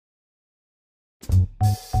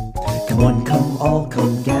Come one, come all,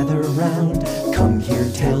 come gather round. Come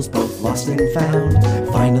hear tales both lost and found.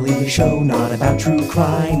 Finally a show not about true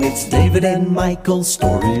crime. It's David and Michael's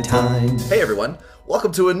story time. Hey everyone,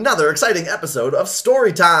 welcome to another exciting episode of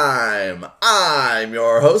Storytime. I'm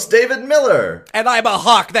your host, David Miller. And I'm a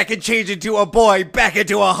hawk that can change into a boy, back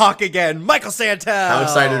into a hawk again, Michael Santel. How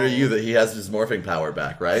excited are you that he has his morphing power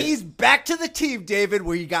back, right? He's back to the team, David,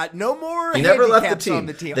 where you got no more He never left handicaps the team. on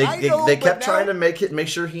the team. They kept trying to make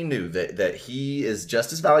sure he knew that he is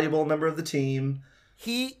just as valuable a member of the team.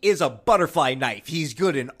 He is a butterfly knife. He's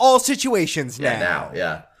good in all situations now.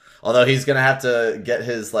 Yeah. Although he's going to have to get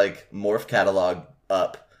his, morph catalog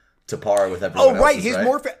up to par with everyone else's, right? His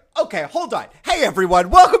morph... Okay, hold on. Hey, everyone.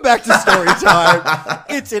 Welcome back to Storytime.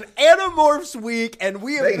 It's an Animorphs week, and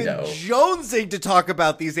we have been jonesing to talk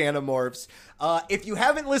about these Animorphs. If you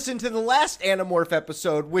haven't listened to the last Animorph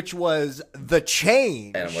episode, which was The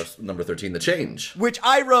Change. Animorphs number 13, The Change. Which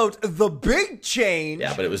I wrote The Big Change.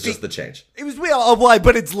 Yeah, but it was just The Change. It was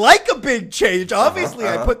but it's like a big change. Obviously,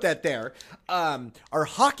 I put that there. Our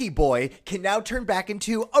hockey boy can now turn back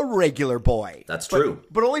into a regular boy. That's true.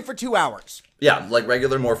 But only for 2 hours. Yeah, like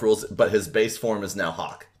regular morph rules, but his base form is now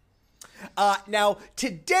Hawk. Now,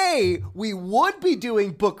 today, we would be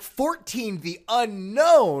doing book 14, The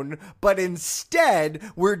Unknown, but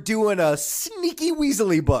instead, we're doing a sneaky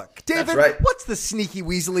weaselly book. David, That's right. What's the sneaky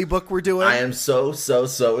weaselly book we're doing? I am so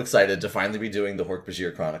excited to finally be doing the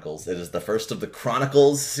Hork-Bajir Chronicles. It is the first of the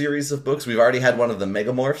Chronicles series of books. We've already had one of the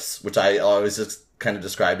Megamorphs, which I always just kind of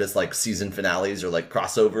described as season finales or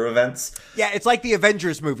crossover events. Yeah, it's like the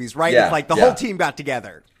Avengers movies, right? Yeah, It's the whole team got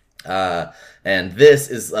together. And this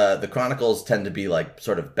is, the Chronicles tend to be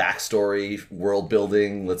sort of backstory, world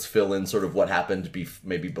building. Let's fill in sort of what happened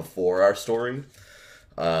maybe before our story.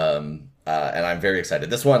 And I'm very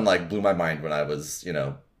excited. This one blew my mind when I was,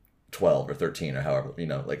 12 or 13 or however, in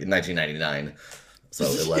 1999. So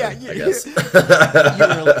 11, I guess.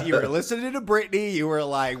 You were listening to Britney. You were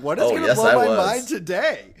like, what is going to blow my mind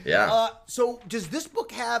today? Yeah. So does this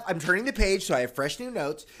book have, I'm turning the page so I have fresh new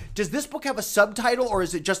notes. Does this book have a subtitle or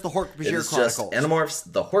is it just the Hork-Bajir Chronicles? It's just Animorphs,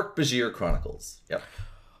 the Hork-Bajir Chronicles. Yep.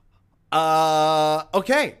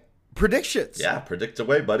 Okay. Predictions. Yeah, predict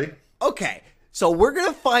away, buddy. Okay. So we're going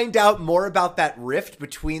to find out more about that rift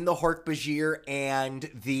between the Hork-Bajir and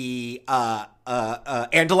the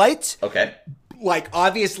Andalites. Okay.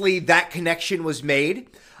 Obviously, that connection was made.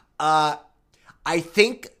 I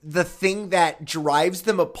think the thing that drives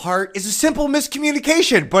them apart is a simple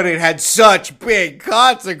miscommunication, but it had such big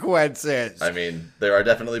consequences. I mean, there are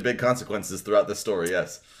definitely big consequences throughout this story,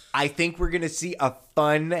 yes. I think we're going to see a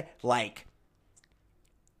fun,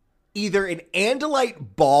 either an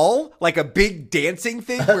Andalite ball, a big dancing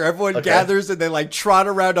thing where everyone gathers and they trot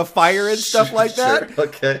around a fire and stuff like that.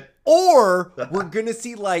 Okay. Or we're going to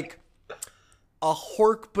see a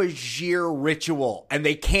Hork-Bajir ritual, and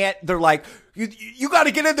they can't, they're like, you got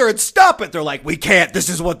to get in there and stop it. They're like, we can't, this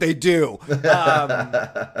is what they do.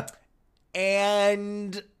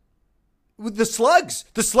 And with the slugs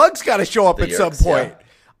got to show up at some point.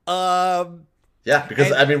 Yeah, because,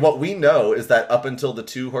 what we know is that up until the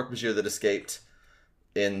 2 Hork-Bajir that escaped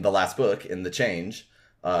in the last book, in The Change,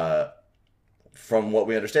 from what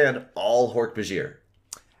we understand, all Hork-Bajir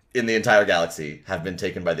in the entire galaxy have been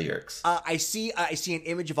taken by the Yeerks. I see an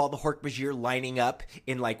image of all the Hork-Bajir lining up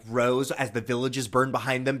in rows as the villages burn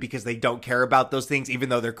behind them because they don't care about those things, even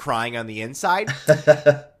though they're crying on the inside.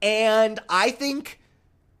 And I think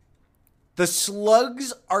the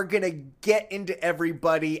slugs are going to get into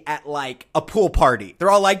everybody at a pool party.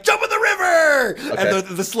 They're all jump in the river! Okay.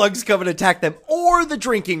 And the slugs come and attack them. Or the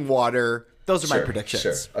drinking water. Those are my predictions.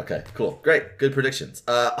 Sure. Okay, cool. Great. Good predictions.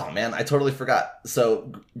 Oh, man, I totally forgot.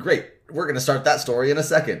 So, great. We're going to start that story in a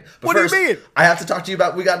second. But what first, do you mean? I have to talk to you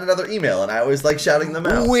about, we got another email, and I always like shouting them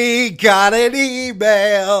out. We got an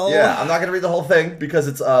email. Yeah, I'm not going to read the whole thing because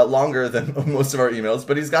it's longer than most of our emails,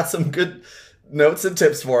 but he's got some good notes and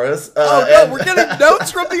tips for us. We're getting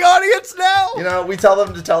notes from the audience now? We tell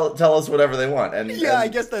them to tell us whatever they want. And I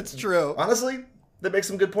guess that's true. Honestly, they make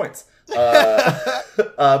some good points.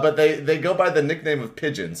 But they go by the nickname of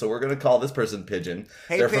Pigeon, so we're going to call this person Pigeon.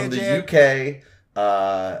 Hey, They're Pigeon. from the UK,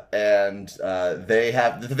 and they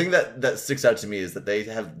have... The thing that sticks out to me is that they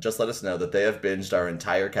have just let us know that they have binged our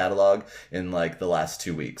entire catalog in, the last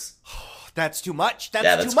 2 weeks. That's too much.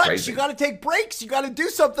 That's too much. crazy. You got to take breaks. You got to do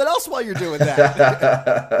something else while you're doing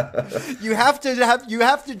that. you have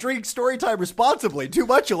to drink story time responsibly. Too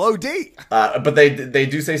much, you'll OD. But they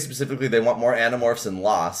do say specifically they want more Animorphs in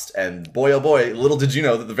Lost, and boy oh boy, little did you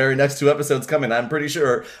know that the very next 2 episodes coming, I'm pretty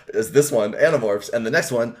sure, is this one, Animorphs, and the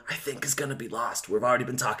next one I think is gonna be Lost. We've already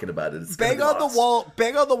been talking about it. It's bang on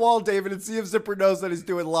the wall, David, and see if Zipper knows that he's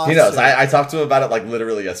doing Lost. He knows. I talked to him about it like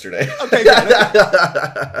literally yesterday. Okay, good.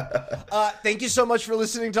 Thank you so much for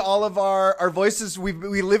listening to all of our voices.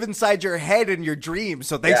 We live inside your head and your dreams,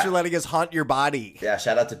 so thanks for letting us haunt your body. Yeah,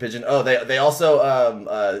 shout out to Pigeon. Oh, they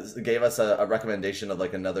also gave us a recommendation of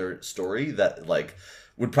like another story that like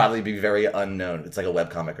would probably be very unknown. It's like a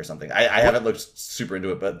webcomic or something. I haven't looked super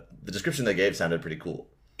into it, but the description they gave sounded pretty cool.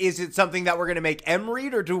 Is it something that we're going to make M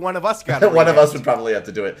read, or do one of us got to One of us would probably have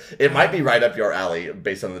to do it. It might be right up your alley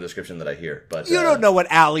based on the description that I hear. But you don't know what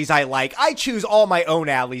alleys I like. I choose all my own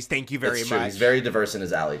alleys. Thank you very much. He's very diverse in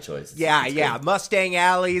his alley choice. It's good. Mustang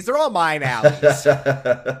alleys. They're all mine alleys.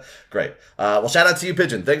 Great. Well, shout out to you,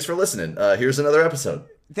 Pigeon. Thanks for listening. Here's another episode.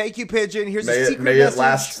 Thank you, Pigeon. Here's a secret message. May it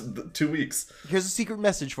last 2 weeks. Here's a secret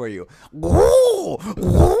message for you.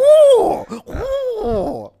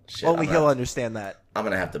 Shit, only he'll understand that. I'm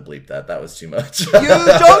going to have to bleep that. That was too much.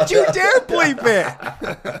 Don't you dare bleep it.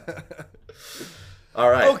 All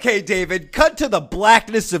right. Okay, David, cut to the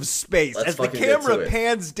blackness of space as the camera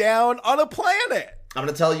pans down on a planet. I'm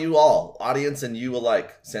going to tell you all, audience and you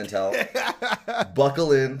alike, Santel,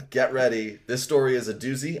 buckle in, get ready. This story is a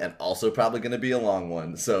doozy and also probably going to be a long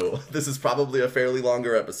one. So this is probably a fairly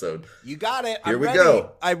longer episode. You got it. Here we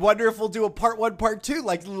go. I wonder if we'll do a part 1, part 2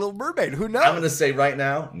 like The Little Mermaid. Who knows? I'm going to say right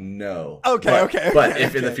now, no. Okay. But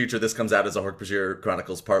if in the future this comes out as a Hork-Bajir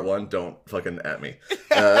Chronicles part 1, don't fucking at me.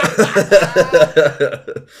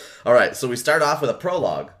 All right, so we start off with a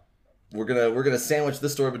prologue. We're gonna sandwich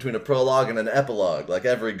this story between a prologue and an epilogue, like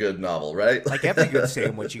every good novel, right? Like every good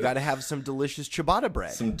sandwich, you got to have some delicious ciabatta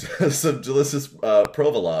bread, some delicious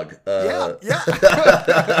prologue.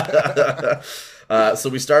 So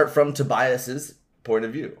we start from Tobias's point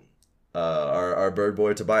of view. Our bird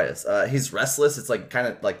boy Tobias. He's restless. It's like kind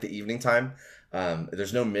of like the evening time.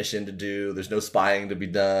 There's no mission to do. There's no spying to be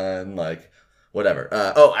done. Like. Whatever.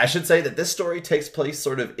 I should say that this story takes place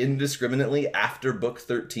sort of indiscriminately after book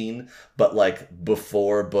 13, but like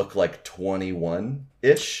before book like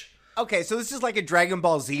 21-ish. Okay, so this is like a Dragon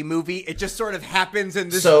Ball Z movie. It just sort of happens in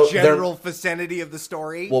this general vicinity of the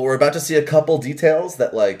story. Well, we're about to see a couple details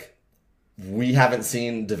that like we haven't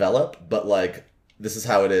seen develop, but like this is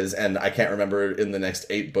how it is, and I can't remember in the next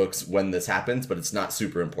 8 books when this happens, but it's not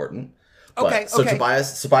super important. So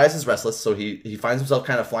Tobias is restless, so he finds himself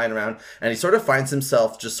kind of flying around, and he sort of finds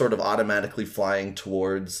himself just sort of automatically flying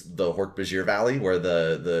towards the Hork-Bajir Valley, where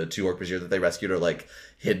the 2 Hork-Bajir that they rescued are like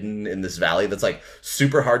hidden in this valley that's like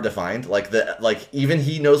super hard to find. Like even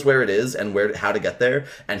he knows where it is and how to get there,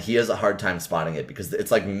 and he has a hard time spotting it because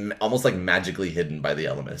it's like almost like magically hidden by the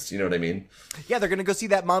elements. You know what I mean? Yeah, they're gonna go see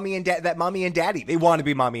that mommy and daddy. They want to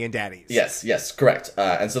be mommy and daddies. Yes, correct.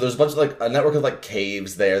 And so there's a bunch of like a network of like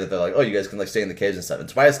caves there that they're like, oh, you guys can like stay in the caves and stuff. And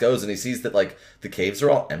Tobias goes and he sees that like the caves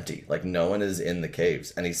are all empty, like no one is in the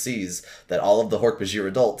caves, and he sees that all of the Hork-Bajir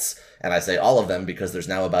adults. And I say all of them because there's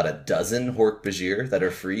now about a dozen Hork-Bajir that are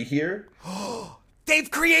free here. They've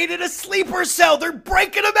created a sleeper cell. They're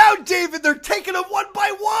breaking them out, David. They're taking them one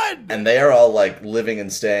by one. And they are all like living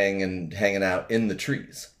and staying and hanging out in the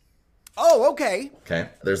trees. Oh, okay. Okay.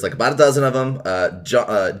 There's like about a dozen of them.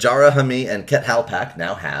 Jara, Hami, and Ket Halpak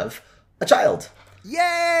now have a child.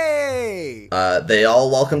 Yay! They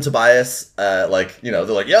all welcome Tobias, they're like,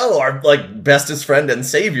 yo, our like bestest friend and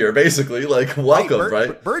savior, basically, like welcome,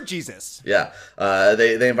 right? Bird Jesus. Yeah.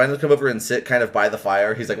 They invite him to come over and sit kind of by the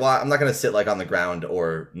fire. He's like, well, I'm not gonna sit like on the ground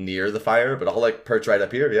or near the fire, but I'll like perch right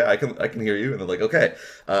up here. Yeah, I can hear you. And they're like, okay.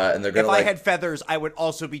 And they're gonna. If I had feathers, I would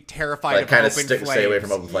also be terrified of kind open flames. Stay away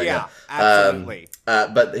from open flames. Yeah, absolutely.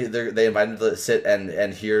 But they invite him to sit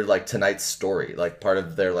and hear like tonight's story. Like part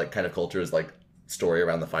of their like kind of culture is like story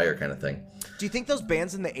around the fire kind of thing. Do you think those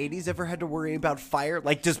bands in the 80s ever had to worry about fire?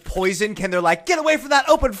 Like, does Poison, can they're like, get away from that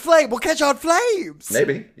open flame, we'll catch on flames?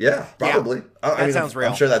 Maybe, yeah, probably. Yeah, that sounds real.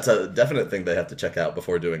 I'm sure that's a definite thing they have to check out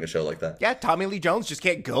before doing a show like that. Yeah, Tommy Lee Jones just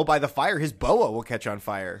can't go by the fire. His boa will catch on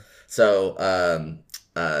fire. So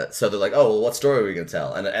they're like, oh, well, what story are we going to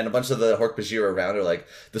tell? And a bunch of the Hork-Bajir around are like,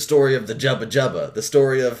 the story of the Jubba Jubba, the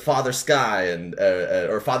story of Father Sky and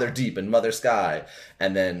or Father Deep and Mother Sky.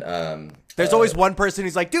 And then... There's always one person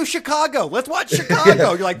who's like, do Chicago. Let's watch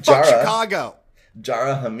Chicago. You're like, fuck Chicago.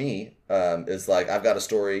 Jarahami is like, I've got a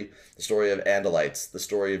story, the story of Andalites, the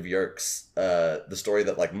story of Yerks, the story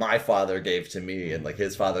that like my father gave to me and like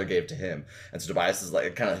his father gave to him. And so Tobias is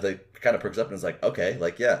like, kind of perks up and is like, okay,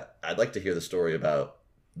 like, yeah, I'd like to hear the story about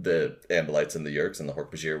the Andalites and the Yerks and the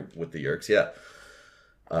Hork-Bajir with the Yerks, yeah.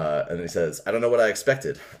 And then he says, I don't know what I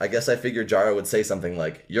expected. I guess I figured Jara would say something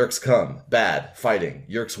like, Yerks come, bad, fighting,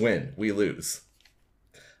 Yerks win, we lose.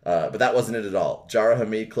 But that wasn't it at all.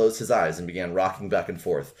 Jarahami closed his eyes and began rocking back and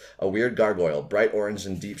forth, a weird gargoyle, bright orange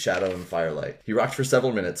in deep shadow and firelight. He rocked for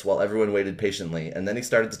several minutes while everyone waited patiently, and then he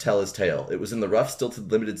started to tell his tale. It was in the rough,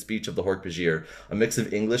 stilted, limited speech of the Hork-Bajir, a mix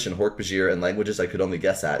of English and Hork-Bajir and languages I could only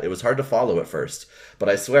guess at. It was hard to follow at first, but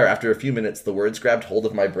I swear after a few minutes the words grabbed hold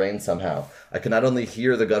of my brain somehow. I could not only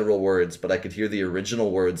hear the guttural words, but I could hear the original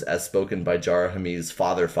words as spoken by Jarahami's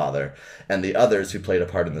father, and the others who played a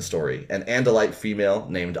part in the story. An Andalite female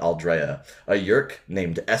named Aldrea, a Yerk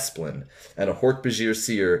named Esplin, and a Hork-Bajir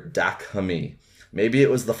seer, Dak Hami. Maybe it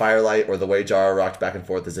was the firelight or the way Jara rocked back and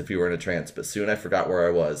forth as if he were in a trance, but soon I forgot where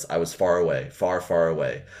I was. I was far away, far, far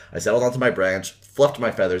away. I settled onto my branch, fluffed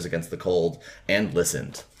my feathers against the cold, and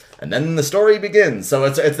listened. And then the story begins. So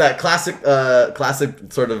it's that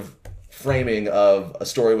classic sort of framing of a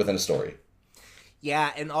story within a story.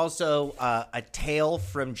 Yeah, and also a tale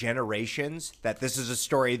from generations, that this is a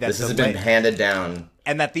story that this has been handed down,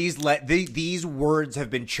 and that these words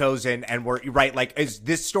have been chosen and were right. Like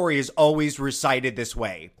this story is always recited this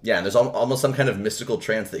way. Yeah, and there's almost some kind of mystical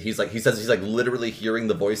trance that he says he's like literally hearing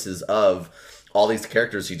the voices of all these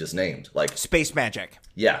characters he just named, like space magic.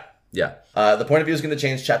 Yeah. Yeah. The point of view is going to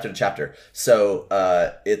change chapter to chapter. So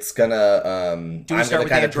it's going to... I'm going to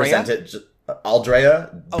kind of present it...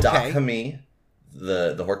 Aldrea, okay. Dakhami,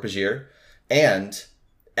 the Hork-Bajir, and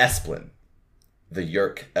Esplin, the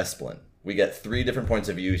Yerk Esplin. We get 3 different points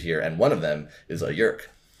of view here, and one of them is a Yerk.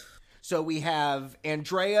 So we have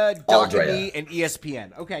Andrea, Dakhami, and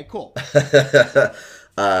ESPN. Okay, cool. Because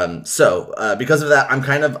of that,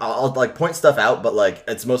 I'll like point stuff out, but like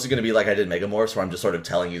it's mostly going to be like I did Megamorphs, where I'm just sort of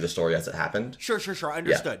telling you the story as it happened. Sure.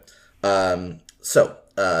 Understood. Yeah.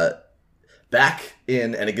 Back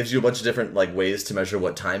in, and it gives you a bunch of different like ways to measure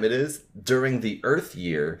what time it is, during the Earth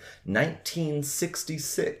year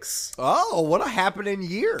 1966. Oh, what a happening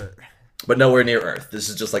year. But nowhere near Earth. This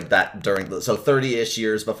is just like that so 30-ish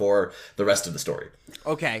years before the rest of the story.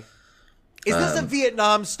 Okay. Is this a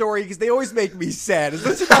Vietnam story? Because they always make me sad. Is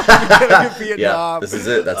this about the beginning of Vietnam? Yeah, this is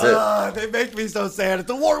it. That's it. They make me so sad.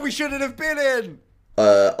 It's a war we shouldn't have been in.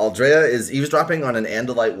 Aldrea is eavesdropping on an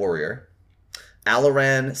Andalite warrior,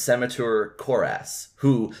 Alaran Semitur Koras,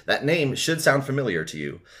 who, that name should sound familiar to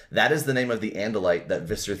you. That is the name of the Andalite that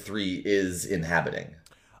Visser 3 is inhabiting.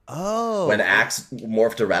 Oh. When Axe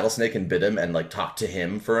morphed a rattlesnake and bit him and like talked to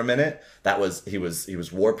him for a minute, he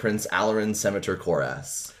was War Prince Alaran Semitur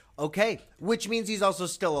Koras. Okay, which means he's also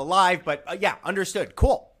still alive, but yeah, understood.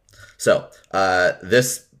 Cool. So,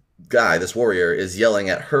 this warrior, is yelling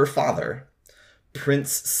at her father,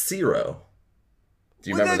 Prince Ciro. Do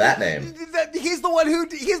you remember that name? He's the one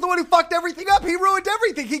who fucked everything up. He ruined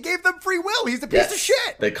everything. He gave them free will. He's a piece of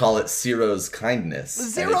shit. They call it Ciro's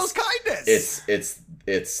kindness. Ciro's kindness.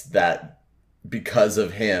 It's that because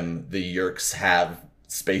of him, the Yerks have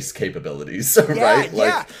space capabilities, right?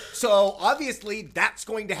 Yeah. So obviously that's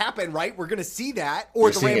going to happen, right? We're going to see that,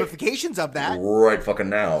 or the ramifications of that, right fucking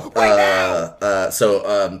now.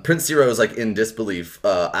 Prince Ciro is like in disbelief.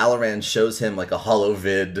 Alaran shows him like a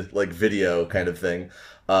holovid, like video kind of thing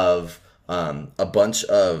of a bunch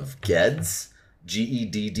of Geds.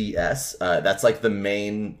 Gedds. That's like the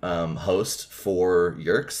main host for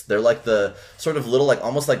Yerks. They're like the sort of little, like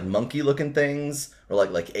almost like monkey looking things, or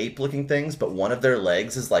like ape looking things, but one of their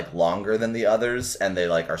legs is like longer than the others, and they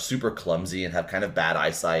like are super clumsy and have kind of bad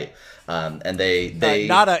eyeyesight. And they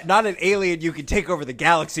not an alien you can take over the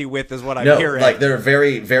galaxy with is what I'm hearing. Like they're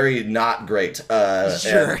very, very not great.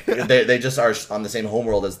 Sure. They just are on the same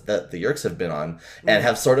homeworld as that the Yerks have been on, and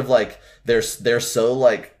have sort of like they're so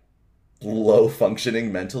like low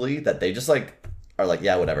functioning mentally that they just like are like,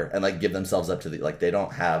 yeah, whatever, and like give themselves up to the like they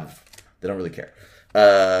don't really care,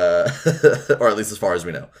 or at least as far as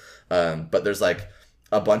we know. But there's like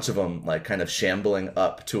a bunch of them like kind of shambling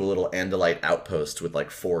up to a little Andalite outpost with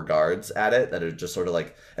like 4 guards at it that are just sort of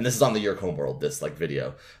like, and this is on the Yerk homeworld, this like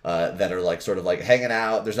video, that are like sort of like hanging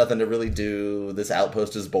out. There's nothing to really do. This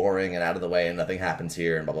outpost is boring and out of the way and nothing happens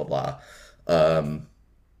here and blah blah blah.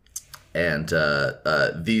 And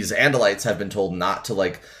these Andalites have been told not to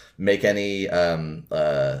like make any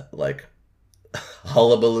like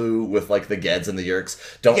hullabaloo with like the Geds and the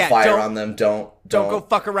Yerks. Don't fire on them. Don't go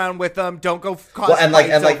fuck around with them. Don't go cause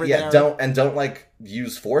fights over there. Don't like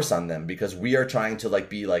use force on them, because we are trying to like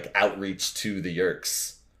be like outreach to the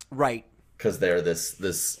Yerks, right? Because they're this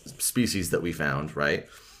species that we found, right?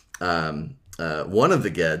 One of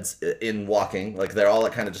the Geds in walking, like they're all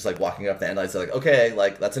like kind of just like walking up the end lights. They're like, okay,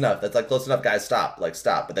 like that's enough. That's like close enough, guys. Stop.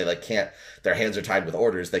 But they like can't. Their hands are tied with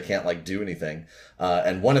orders. They can't like do anything.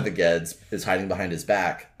 And one of the Geds is hiding behind his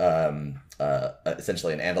back,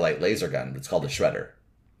 essentially an Andalite laser gun. It's called a Shredder.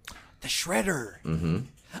 The Shredder. Mm-hmm.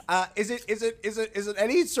 Is it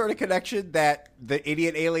any sort of connection that the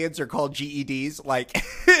idiot aliens are called GEDs? Like,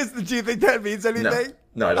 do you think that means anything?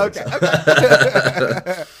 No, I don't think so.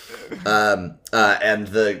 Okay. And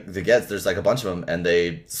the Geds, there's like a bunch of them, and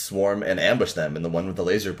they swarm and ambush them, and the one with the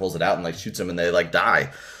laser pulls it out and like shoots them, and they like die.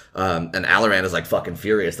 And Alaran is like fucking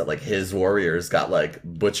furious that like his warriors got like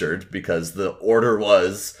butchered, because the order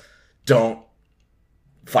was don't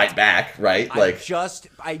fight back, right?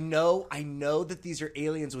 I know that these are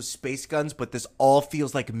aliens with space guns, but this all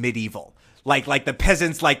feels like medieval. Like the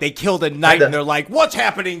peasants, like they killed a knight and they're like, what's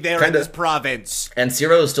happening there in this province? And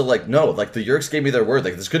Ciro is still like, no, like the Yerks gave me their word.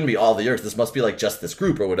 Like this couldn't be all the Yerks. This must be like just this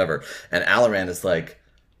group or whatever. And Alaran is like,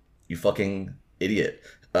 you fucking idiot.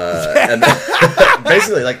 And then,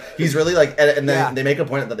 basically like he's really like, and then they make a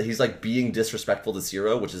point that he's like being disrespectful to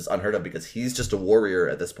Ciro, which is unheard of because he's just a warrior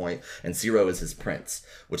at this point, and Ciro is his prince,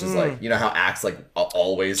 which is like, you know how Axe like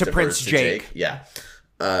always to defers Prince to Jake. Yeah.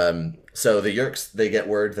 So the Yerks, they get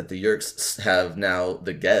word that the Yerks have now,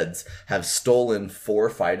 the Geds have stolen 4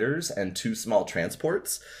 fighters and 2 small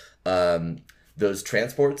transports. Those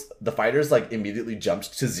transports, the fighters like immediately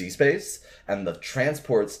jumped to Z-space, and the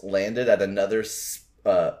transports landed at another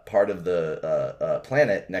part of the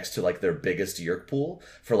planet next to like their biggest Yerk pool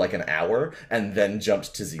for like an hour, and then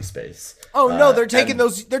jumped to Z-space. Oh no, they're taking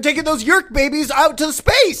those Yerk babies out to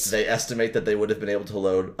space. They estimate that they would have been able to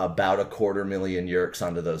load about 250,000 Yerks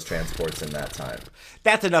onto those transports in that time.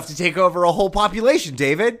 That's enough to take over a whole population,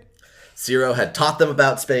 David. Ciro had taught them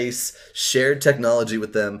about space, shared technology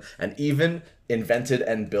with them, and even invented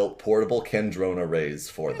and built portable Kendrone arrays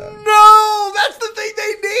for them. No, that's the thing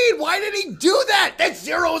they need. Why did he do that? That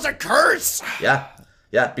Ciro is a curse. Yeah,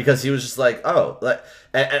 because he was just like, oh, like,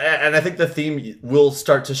 and I think the theme will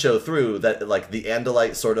start to show through that, like, the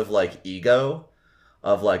Andalite sort of, like, ego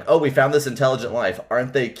of, like, oh, we found this intelligent life.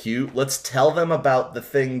 Aren't they cute? Let's tell them about the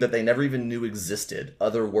thing that they never even knew existed,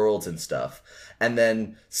 other worlds and stuff, and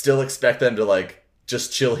then still expect them to, like,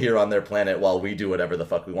 just chill here on their planet while we do whatever the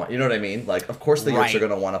fuck we want. You know what I mean? Like, of course the Yerks are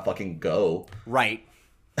going to want to fucking go. Right.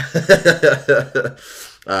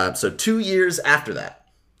 So 2 years after that.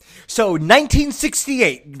 So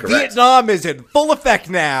 1968, Correct. Vietnam is in full effect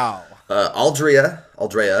now. Aldrea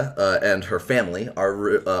and her family are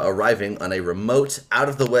arriving on a remote,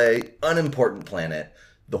 out-of-the-way, unimportant planet,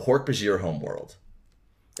 the Hork-Bajir homeworld.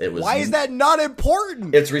 Why is that not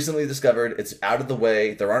important? It's recently discovered. It's out of the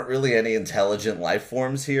way. There aren't really any intelligent life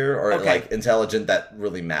forms here, or like intelligent that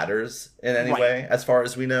really matters in any way, as far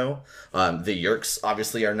as we know. The Yerks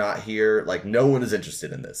obviously are not here. Like, no one is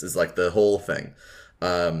interested in this. Is like the whole thing.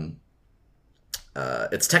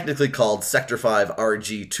 It's technically called Sector 5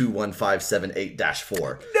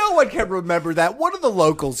 RG21578-4. No one can remember that. What do the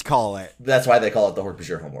locals call it? That's why they call it the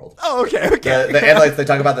Hork-Bajir homeworld. Oh, okay. The Andalites, they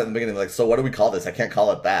talk about that in the beginning. Like, so what do we call this? I can't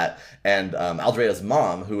call it that. And Aldrea's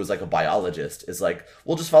mom, who was like a biologist, is like,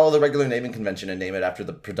 we'll just follow the regular naming convention and name it after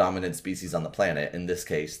the predominant species on the planet. In this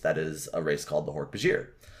case, that is a race called the Hork-Bajir.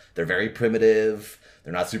 They're very primitive.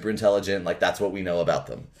 They're not super intelligent. Like, that's what we know about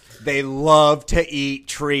them. They love to eat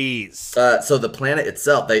trees. So the planet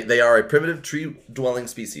itself, they are a primitive tree-dwelling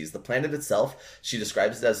species. The planet itself, she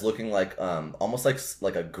describes it as looking like almost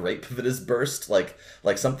like a grape that is burst, like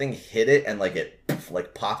something hit it and like it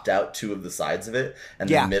like popped out 2 of the sides of it, and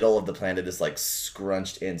the middle of the planet is like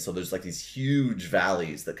scrunched in. So there's like these huge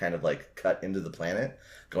valleys that kind of like cut into the planet,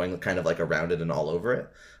 going kind of like around it and all over it.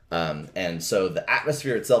 And so the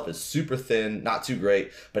atmosphere itself is super thin, not too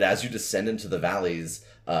great, but as you descend into the valleys,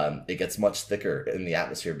 it gets much thicker in the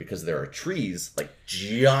atmosphere because there are trees, like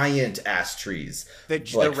giant ass trees. The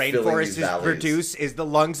rainforest is the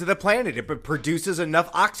lungs of the planet. It produces enough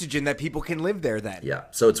oxygen that people can live there then. Yeah.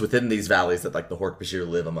 So it's within these valleys that like the Hork-Bajir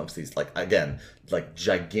live amongst these, like, again, like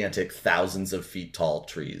gigantic thousands of feet tall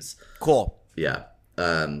trees. Cool. Yeah.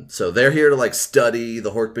 So they're here to like study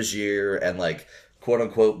the Hork-Bajir and like quote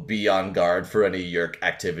unquote be on guard for any Yerk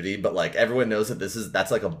activity, but like everyone knows that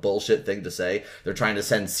that's like a bullshit thing to say. They're trying to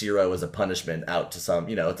send Ciro as a punishment out to some,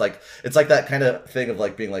 it's like that kind of thing of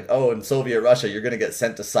like being like, oh, in Soviet Russia you're gonna get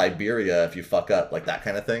sent to Siberia if you fuck up, like that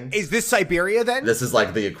kind of thing. Is this Siberia then? This is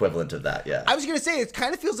like the equivalent of that, yeah. I was gonna say it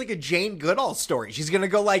kind of feels like a Jane Goodall story. She's gonna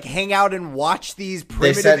go like hang out and watch these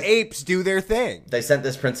primitive apes do their thing. They sent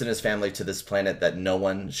this prince and his family to this planet that no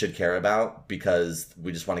one should care about because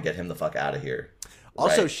we just want to get him the fuck out of here.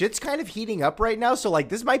 Also, right. Shit's kind of heating up right now, so like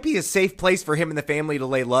this might be a safe place for him and the family to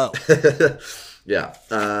lay low. Yeah.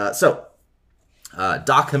 So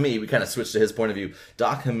Doc Hami, we kind of switched to his point of view.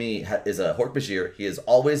 Doc Hami is a Hork-Bajir. He has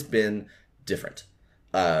always been different.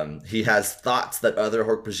 He has thoughts that other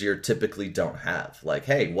Hork-Bajir typically don't have. Like,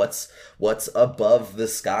 hey, what's above the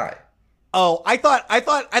sky? Oh, I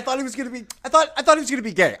thought he was gonna be. I thought he was gonna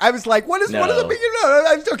be gay. I was like, what is the big?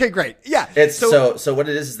 No, okay, great, yeah. It's so what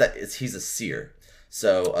it is that he's a seer.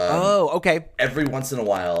 So okay. Every once in a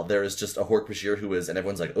while, there is just a Hork-Bajir who is, and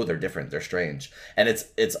everyone's like, oh, they're different, they're strange, and it's.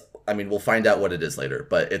 I mean, we'll find out what it is later,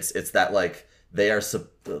 but it's that like they are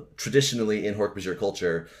traditionally in Hork-Bajir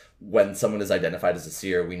culture. When someone is identified as a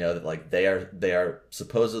seer, we know that like they are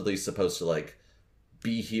supposedly supposed to like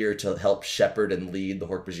be here to help shepherd and lead the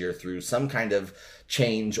Hork-Bajir through some kind of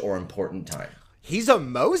change or important time. He's a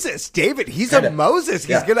Moses, David. He's a Moses.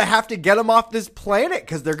 He's gonna have to get him off this planet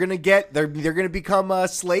because they're gonna become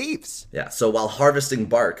slaves. Yeah. So while harvesting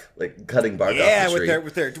bark, like cutting bark off the tree,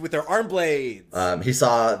 with their arm blades, he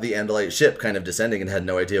saw the Andalite ship kind of descending and had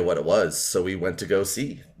no idea what it was. So we went to go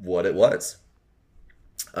see what it was.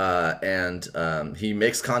 And he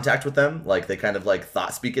makes contact with them. Like they kind of like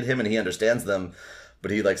thought speak at him, and he understands them, but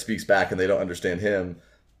he like speaks back, and they don't understand him.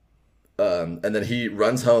 And then he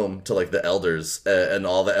runs home to like the elders, and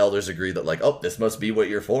all the elders agree that like, oh, this must be what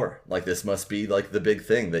you're for. Like this must be like the big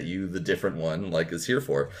thing that you, the different one, like is here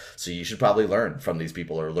for. So you should probably learn from these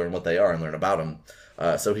people or learn what they are and learn about them.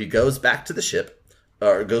 So he goes back to the ship,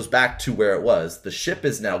 or goes back to where it was. The ship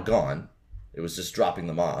is now gone. It was just dropping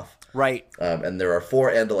them off. Right. And there are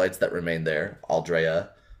 4 Andalites that remain there. Aldrea,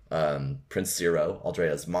 Prince Ciro,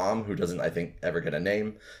 Aldrea's mom, who doesn't, I think, ever get a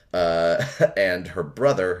name, and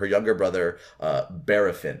her younger brother,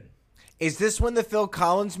 Barafin. Is this when the Phil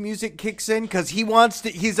Collins music kicks in? Because he wants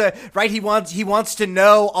to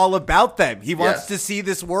know all about them. He wants to see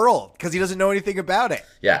this world because he doesn't know anything about it.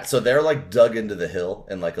 Yeah, so they're like dug into the hill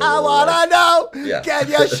in like a I little, wanna know. Yeah. Can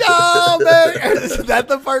you show me? Is that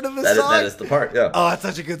the part of the song? That is the part. Yeah. Oh, it's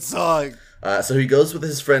such a good song. So he goes with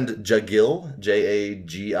his friend Jagil,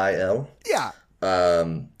 Jagil. Yeah.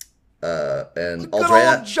 And good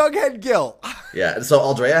Aldrea, old Jughead Gill. Yeah. So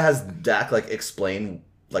Aldrea has Dak like explain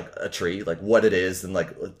like a tree, like what it is, and like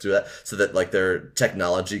do that so that like their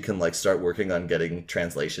technology can like start working on getting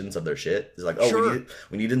translations of their shit. It's like, oh, sure.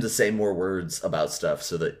 we need him to say more words about stuff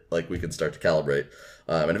so that like we can start to calibrate.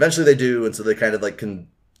 And eventually they do, and so they kind of like can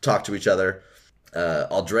talk to each other.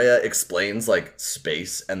 Aldrea explains like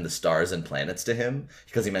space and the stars and planets to him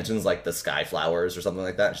because he mentions like the sky flowers or something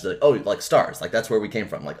like that. She's like, oh, like stars, like that's where we came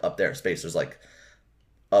from, like up there, space. There's like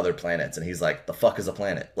other planets, and he's like, the fuck is a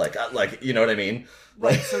planet? Like you know what I mean?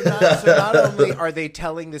 Right. So not only are they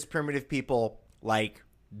telling this primitive people like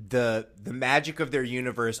the magic of their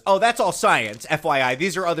universe, oh, that's all science, FYI,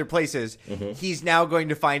 these are other places. Mm-hmm. He's now going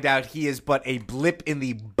to find out he is but a blip in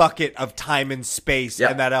the bucket of time and space,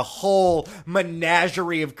 and that a whole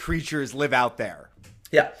menagerie of creatures live out there.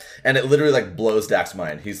 Yeah, and it literally like blows Dak's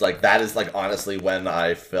mind. He's like, that is like honestly when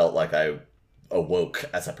I felt like I awoke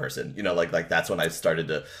as a person, you know, like that's when I started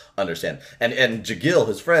to understand. And Jagil,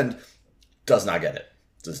 his friend, does not get it,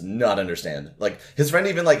 does not understand. Like his friend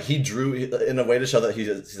even like he drew in a way to show that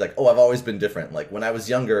he's like, oh, I've always been different. Like when I was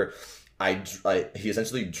younger, he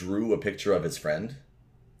essentially drew a picture of his friend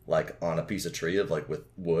like on a piece of tree of like with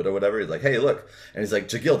wood or whatever. He's like, hey, look, and he's like,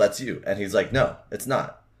 Jagil, that's you. And he's like, no, it's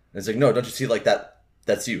not. And he's like, no, don't you see like that?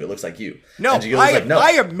 That's you. It looks like you. No,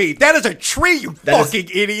 I am me. That is a tree, you fucking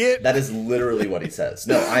idiot. That is literally what he says.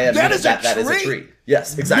 No, I am. That me. is That is a tree.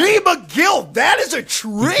 Yes, exactly. Me, McGill. That is a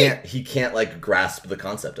tree. He can't like grasp the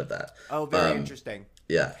concept of that. Oh, very interesting.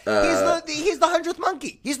 Yeah. He's the 100th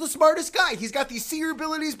monkey. He's the smartest guy. He's got these seer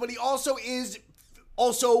abilities, but he also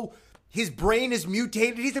his brain is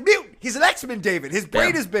mutated. He's a mutant. He's an X-Men, David. His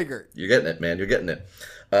brain is bigger. You're getting it, man. You're getting it.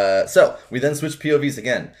 So we then switch POVs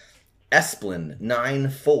again. Esplin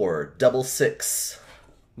 9466.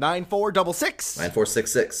 9466.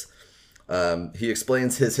 9466. He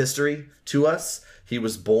explains his history to us. He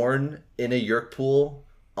was born in a Yerk pool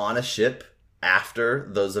on a ship after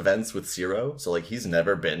those events with Zero. So, like, he's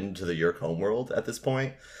never been to the Yeerk homeworld at this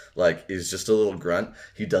point. Like, he's just a little grunt.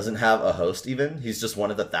 He doesn't have a host even. He's just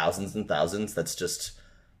one of the thousands and thousands that's just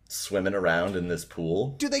swimming around in this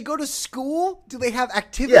pool. Do they go to school? Do they have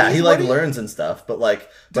activities? Yeah, he, like, learns and stuff, but, like...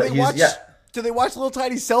 Do they watch little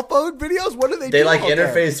tiny cell phone videos? What do they do? They, like,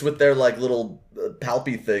 interface with their, like, little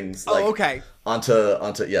palpy things. Like, okay. Onto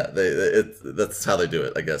that's how they do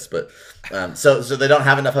it, I guess. But, so they don't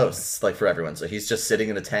have enough hosts, like, for everyone. So he's just sitting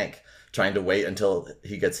in a tank trying to wait until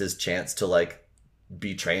he gets his chance to, like,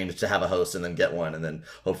 be trained to have a host and then get one and then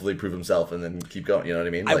hopefully prove himself and then keep going. You know what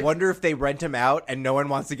I mean? Like, I wonder if they rent him out and no one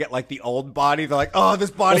wants to get like the old body. They're like, oh, this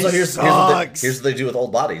body sucks. Here's what they do with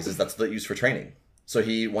old bodies is that's what they use for training. So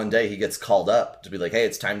one day he gets called up to be like, hey,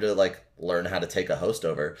 it's time to like learn how to take a host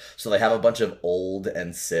over. So they have a bunch of old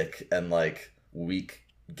and sick and like weak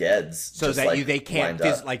Geds. So just, that like, they can't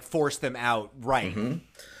like force them out. Right.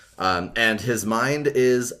 Mm-hmm. And his mind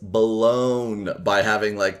is blown by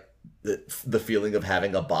having like the feeling of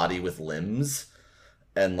having a body with limbs,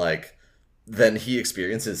 and like then he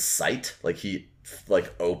experiences sight. Like he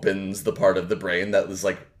like opens the part of the brain that was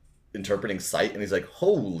like interpreting sight, and he's like,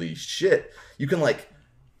 holy shit, you can like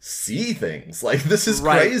see things. Like this is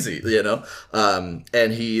crazy, you know.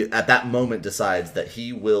 And he at that moment decides that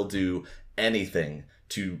he will do anything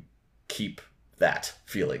to keep that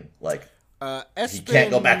feeling. Like he can't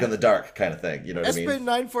go back in the dark kind of thing. You know what I mean? Espen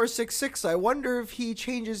 9466, I wonder if he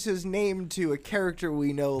changes his name to a character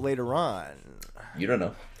we know later on. You don't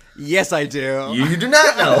know. Yes, I do. You do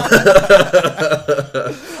not know.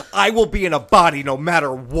 I will be in a body no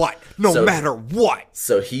matter what. No matter what.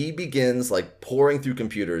 So he begins like pouring through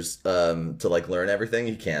computers to like learn everything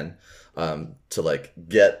he can to like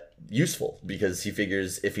get useful, because he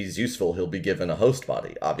figures if he's useful, he'll be given a host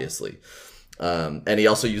body, obviously. And he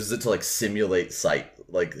also uses it to like simulate sight.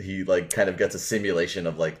 Like he like kind of gets a simulation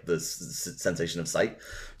of like the sensation of sight.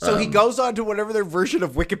 So he goes on to whatever their version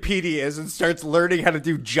of Wikipedia is and starts learning how to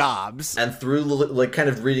do jobs. And through like kind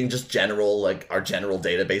of reading just general like our general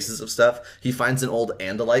databases of stuff, he finds an old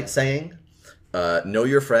Andalite saying, "Know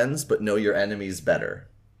your friends, but know your enemies better."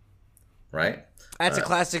 Right? That's a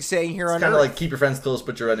classic saying here on Earth. Kind of like keep your friends close,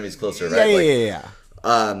 but your enemies closer, right? Yeah.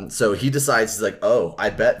 So he decides, he's like, oh, I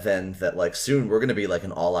bet then that like soon we're going to be like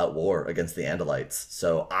an all-out war against the Andalites.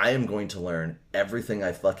 So I am going to learn everything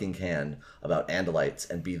I fucking can about Andalites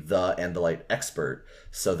and be the Andalite expert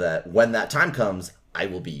so that when that time comes, I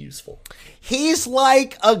will be useful. He's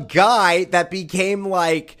like a guy that became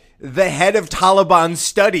like the head of Taliban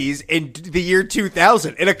studies in the year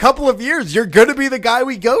 2000. In a couple of years, you're going to be the guy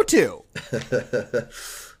we go to.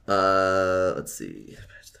 Let's see.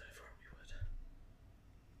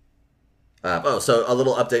 So a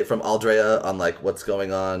little update from Aldrea on like what's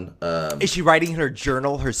going on. Is she writing in her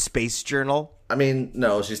journal, her space journal? I mean,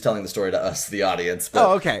 no, she's telling the story to us, the audience. But,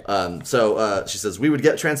 okay. So she says, we would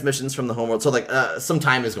get transmissions from the homeworld. So like some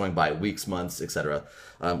time is going by, weeks, months, etc.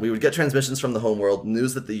 We would get transmissions from the homeworld,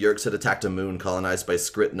 news that the Yeerks had attacked a moon colonized by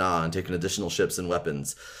Skrit Na and taken additional ships and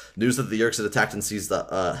weapons. News that the Yeerks had attacked and seized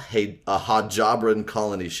a Hajabran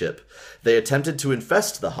colony ship. They attempted to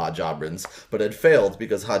infest the Hajabrans, but had failed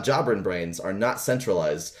because Hajabran brains are not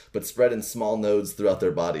centralized, but spread in small nodes throughout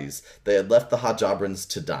their bodies. They had left the Hajabrans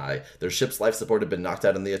to die. Their ship's life support had been knocked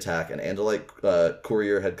out in the attack. An Andalite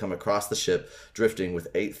courier had come across the ship, drifting with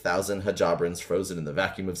 8,000 Hajabrans frozen in the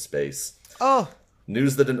vacuum of space. Oh.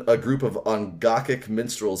 News that a group of Ongakic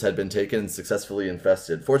minstrels had been taken and successfully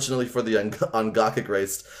infested. Fortunately for the Ongakic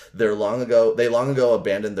race, they long ago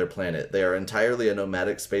abandoned their planet. They are entirely a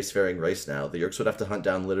nomadic spacefaring race now. The Yeerks would have to hunt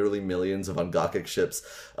down literally millions of Ongakic ships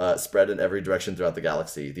spread in every direction throughout the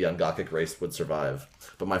galaxy. The Ongakic race would survive.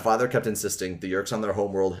 But my father kept insisting the Yeerks on their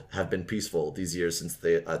homeworld have been peaceful these years since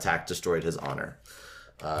the attack destroyed his honor.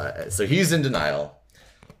 So he's in denial.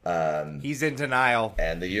 He's in denial.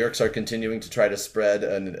 And the Yeerks are continuing to try to spread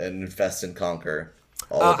and infest and conquer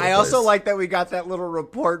all over the I also like that we got that little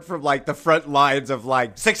report from like the front lines of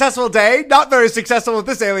like, successful day, not very successful with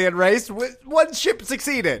this alien race. One ship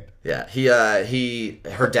succeeded. Yeah,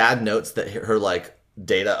 her dad notes that her like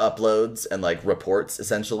data uploads and like reports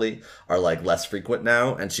essentially are like less frequent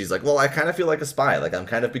now, and she's like, well, I kind of feel like a spy. Like I'm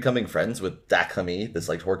kind of becoming friends with Dak Hami, this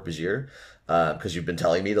like Hork-Bajir. Because you've been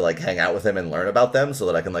telling me to like hang out with him and learn about them so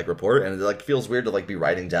that I can like report, and it like feels weird to like be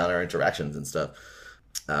writing down our interactions and stuff.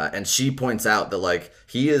 And she points out that like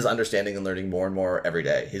he is understanding and learning more and more every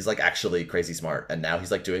day. He's like actually crazy smart, and now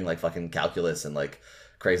he's like doing like fucking calculus and like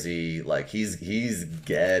crazy, like he's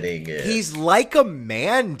getting it. He's like a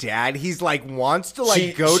man, Dad. He's like wants to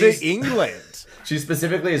like go to England. She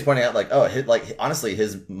specifically is pointing out like, oh, like honestly,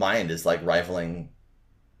 his mind is like rivaling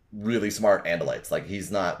really smart Andalites. Like,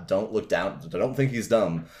 he's not, don't look down, don't think he's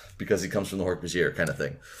dumb because he comes from the Hork-Bajir kind of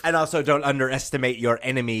thing. And also don't underestimate your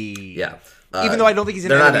enemy. Yeah. Even though I don't think he's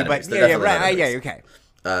an enemy, but okay.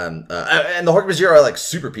 And the Hork-Bajir are like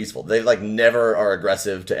super peaceful. They like never are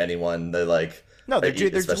aggressive to anyone. They like they're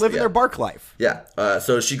just living their bark life. Yeah.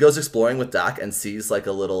 So she goes exploring with Doc and sees like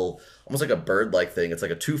a little, almost like a bird-like thing. It's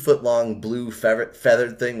like a 2-foot long blue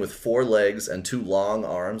feathered thing with 4 legs and 2 long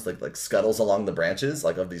arms, like scuttles along the branches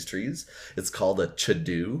like of these trees. It's called a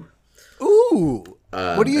chadoo. Ooh.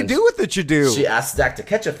 What do you do with the chadoo? She asks Doc to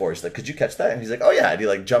catch it for her. She's like, could you catch that? And he's like, oh yeah. And he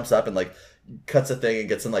like jumps up and like cuts a thing and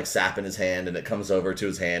gets some like sap in his hand, and it comes over to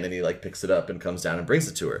his hand, and he like picks it up and comes down and brings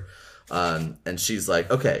it to her. And she's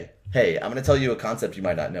like, okay, hey, I'm gonna tell you a concept you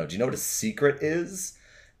might not know. Do you know what a secret is?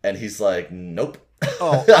 And he's like, nope.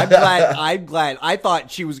 Oh, I'm glad. I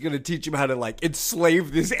thought she was gonna teach him how to like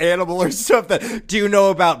enslave this animal or something. Do you know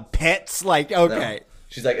about pets? Like, okay. No.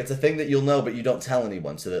 She's like, it's a thing that you'll know, but you don't tell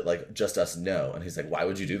anyone, so that like just us know. And he's like, why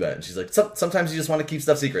would you do that? And she's like, sometimes you just want to keep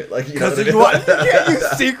stuff secret, like, you know. You can't use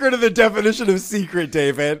secret of the definition of secret,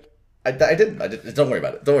 David. I didn't. Don't worry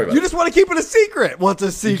about it. Don't worry about it. You just want to keep it a secret. What's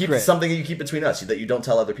a secret? You keep something you keep between us that you don't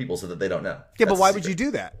tell other people, so that they don't know. Yeah, but why would you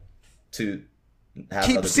do that? To have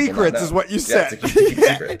keep secrets is what you said. Yeah, to keep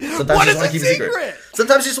secret. Sometimes you just want to keep a secret.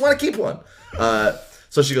 Sometimes you just want to keep one.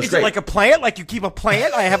 So she goes, is great. It like a plant? Like you keep a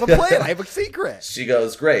plant? I have a plant. I have a secret. She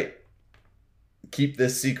goes, great. Keep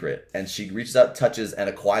this secret. And she reaches out, touches, and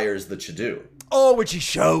acquires the chadoo. Oh, and she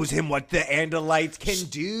shows him what the Andalites can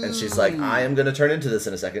do. And she's like, I am going to turn into this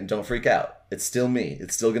in a second. Don't freak out. It's still me.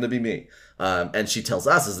 It's still going to be me. And she tells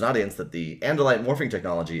us as an audience that the Andalite morphing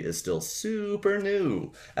technology is still super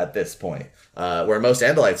new at this point, where most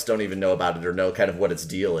Andalites don't even know about it or know kind of what its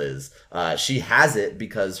deal is. She has it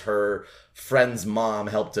because her friend's mom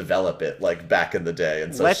helped develop it like back in the day,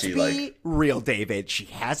 and so let's be real, David. She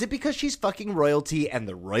has it because she's fucking royalty, and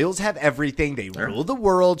the royals have everything. They rule the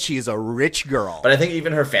world. She is a rich girl. But I think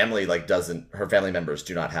even her family her family members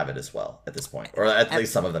do not have it as well at this point, or at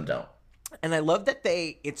least some of them don't. And I love that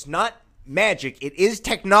it's not magic. It is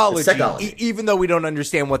technology. It's technology. Even though we don't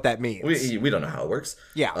understand what that means. We don't know how it works.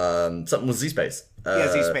 Yeah. Something with Z-Space.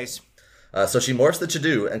 Z-Space. So she morphs the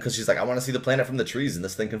chadoo, and because she's like, I want to see the planet from the trees, and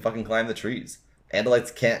this thing can fucking climb the trees.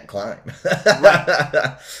 Andalites can't climb.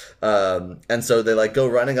 And so they like go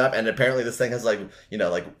running up, and apparently this thing has like, you know,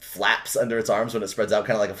 like flaps under its arms when it spreads out,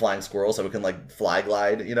 kind of like a flying squirrel, so it can like fly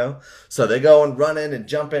glide, you know? So they go and running and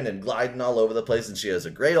jumping and gliding all over the place, and she has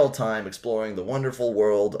a great old time exploring the wonderful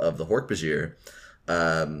world of the Hork-Bajir.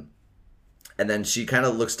 And then she kind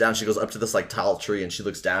of looks down. She goes up to this like tall tree, and she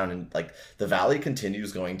looks down, and like the valley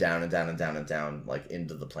continues going down and down and down and down, like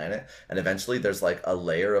into the planet. And eventually there's like a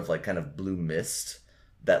layer of like kind of blue mist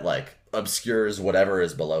that like obscures whatever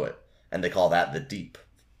is below it. And they call that the deep.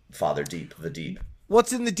 Father Deep, the deep.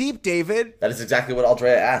 What's in the deep, David? That is exactly what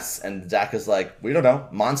Aldrea asks. And Dak is like, we don't know.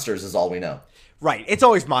 Monsters is all we know. Right. It's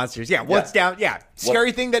always monsters. Yeah. What's down? Yeah.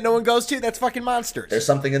 Scary thing that no one goes to? That's fucking monsters. There's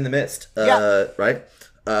something in the mist. Right?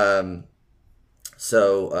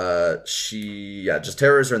 So she just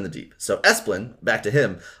terrors her in the deep. So Esplin, back to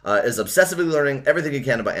him, is obsessively learning everything he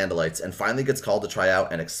can about Andalites, and finally gets called to try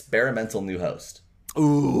out an experimental new host.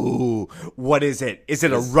 Ooh, what is it? Is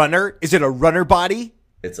it a runner? Is it a runner body?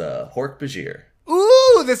 It's a Hork-Bajir.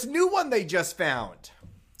 Ooh, this new one they just found.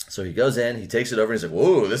 So he goes in, he takes it over, and he's like,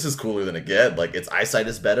 whoa, this is cooler than a Ged. Like, its eyesight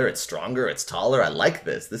is better, it's stronger, it's taller, I like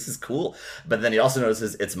this. This is cool. But then he also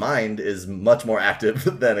notices its mind is much more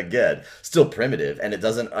active than a Ged. Still primitive, and it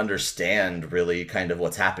doesn't understand really kind of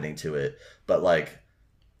what's happening to it. But, like,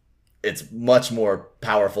 it's much more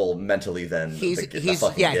powerful mentally than he's Ged.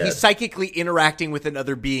 He's psychically interacting with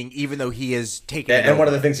another being, even though he is taking it and one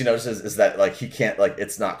of the things he notices is that, like, he can't, like,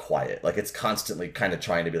 it's not quiet. Like, it's constantly kind of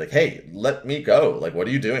trying to be like, hey, let me go. Like, what are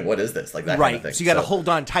you doing? What is this? Like, that kind of thing. So you got to hold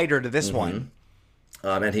on tighter to this one.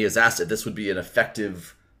 And he has asked if this would be an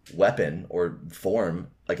effective weapon or form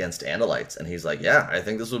against Andalites, and he's like, yeah, I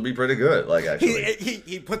think this would be pretty good. Like, actually,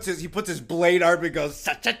 he puts his blade arm and goes,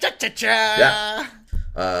 cha-cha-cha-cha-cha. Yeah.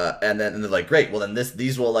 And then they're like, great, well then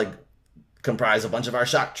these will like comprise a bunch of our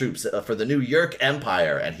shock troops for the new Yeerk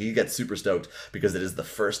Empire. And he gets super stoked because it is the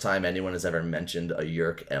first time anyone has ever mentioned a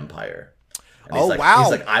Yeerk Empire. And he's wow.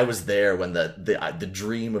 He's like, I was there when the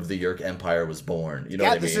dream of the Yeerk Empire was born. You know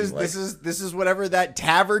what I mean? This is whatever that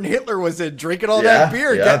tavern Hitler was in, drinking all that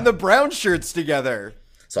beer, getting the brown shirts together.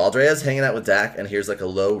 So Aldrea's hanging out with Dak and hears like a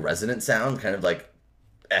low resonant sound, kind of like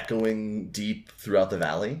echoing deep throughout the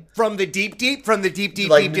valley. From the deep deep like, deep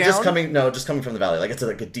down? Just coming from the valley. Like, it's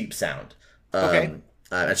like a deep sound. Okay.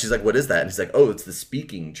 And she's like, what is that? And he's like, oh, it's the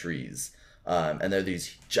speaking trees. And they're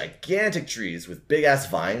these gigantic trees with big ass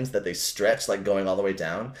vines that they stretch, like going all the way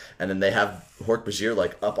down. And then they have Hork-Bajir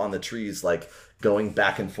like up on the trees, like going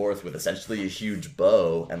back and forth with essentially a huge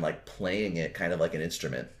bow and like playing it kind of like an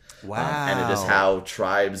instrument. Wow. And it is how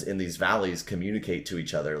tribes in these valleys communicate to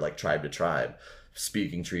each other, like tribe to tribe,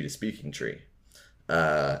 speaking tree to speaking tree.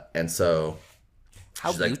 And so...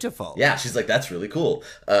 How beautiful. Like, yeah, she's like, that's really cool.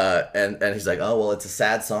 And he's like, oh, well, it's a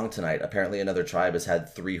sad song tonight. Apparently another tribe has had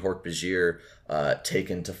 3 Hork-Bajir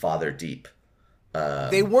taken to Father Deep.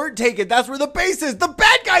 They weren't taken. That's where the base is. The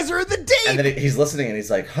bad guys are in the deep. And then he's listening and he's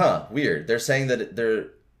like, huh, weird. They're saying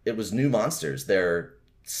that it was new monsters. They're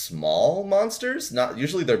small monsters? Not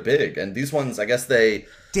usually they're big. And these ones, I guess they...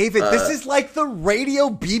 David, this is like the radio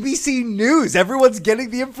BBC News. Everyone's getting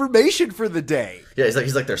the information for the day. Yeah,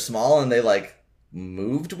 he's like, they're small and they like...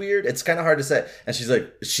 moved weird. It's kind of hard to say. And she's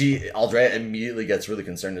like, Aldrea immediately gets really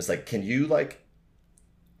concerned. It's like, can you like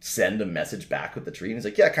send a message back with the tree? And he's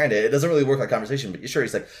like, yeah, kind of. It doesn't really work like conversation, but you sure?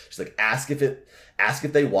 She's like, ask if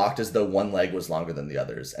they walked as though one leg was longer than the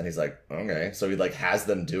others. And he's like, okay. So he like has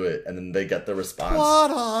them do it, and then they get the response.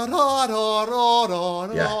 Yeah,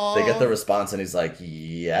 they get the response, and he's like,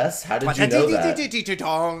 yes. How did you know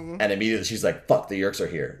that? And immediately she's like, fuck, the Yeerks are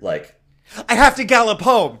here. Like, I have to gallop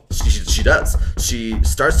home. She does. She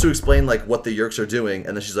starts to explain like what the Yeerks are doing,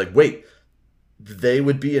 and then she's like, wait, they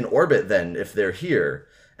would be in orbit then if they're here.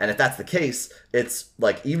 And if that's the case, it's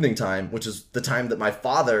like evening time, which is the time that my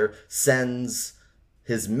father sends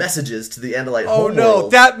his messages to the Andalite homeworld. Oh no,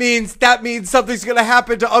 that means something's gonna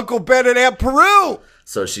happen to Uncle Ben and Aunt Peru.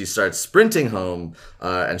 So she starts sprinting home,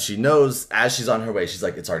 and she knows as she's on her way, she's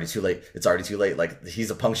like, it's already too late. It's already too late. Like,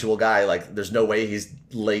 he's a punctual guy. Like, there's no way he's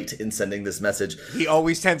late in sending this message. He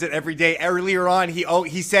always sends it every day. Earlier on,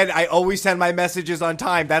 he said, I always send my messages on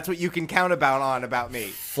time. That's what you can count about me.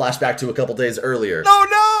 Flashback to a couple days earlier.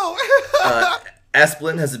 Oh, no!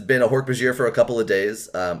 Esplin has been a Hork-Bajir for a couple of days.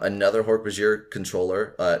 Another Hork-Bajir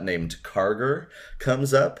controller named Karger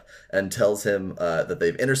comes up and tells him that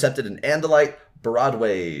they've intercepted an Andalite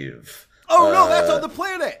Broadwave. Oh no, that's on the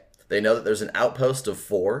planet! They know that there's an outpost of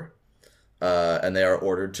 4, and they are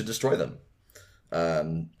ordered to destroy them.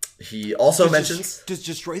 He also mentions... Does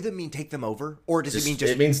destroy them mean take them over? Or does it mean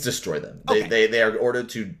just... It means destroy them. Okay. They are ordered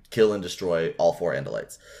to kill and destroy all 4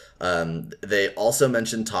 Andalites. They also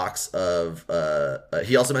mention talks of...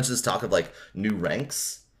 he also mentions talk of, like, new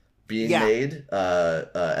ranks being made.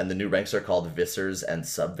 And the new ranks are called Viscers and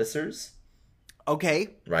Sub-Viscers. Okay.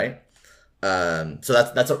 Right? So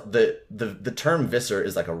that's the term Viscer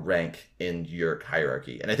is like a rank in your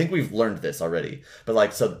hierarchy, and I think we've learned this already. But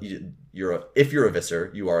like, so if you're a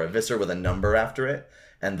Viscer, you are a Viscer with a number after it,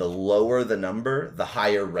 and the lower the number, the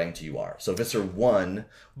higher ranked you are. So Viscer 1,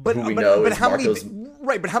 who we know is Marco's.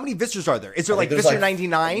 Right, but how many Viscers are there? Is there like Viscer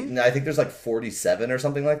 99? I think there's like 47 or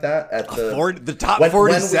something like that at the top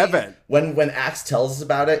 47. When Axe tells us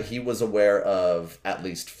about it, he was aware of at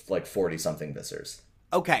least like 40 something Viscers.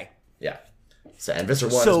 Okay. Yeah. So, and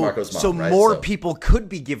Viscer 1 is Marco's mom, so right? More people could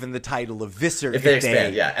be given the title of Viscer if they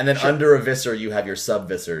expand, yeah. And then under a Viscer, you have your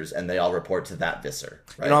sub-Viscers, and they all report to that Viscer,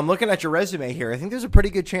 right? You know, I'm looking at your resume here. I think there's a pretty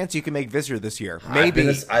good chance you can make Viscer this year.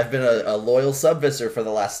 Maybe. I've been a loyal sub-Viscer for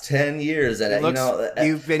the last 10 years, and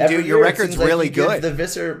you've been doing your record's really good. The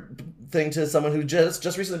Viscer thing to someone who just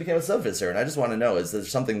recently became a sub-Viscer, and I just want to know, is there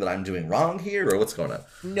something that I'm doing wrong here, or what's going on?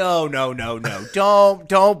 No.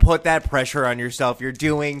 Don't put that pressure on yourself. You're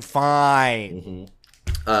doing fine.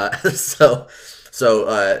 So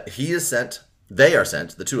he is sent. They are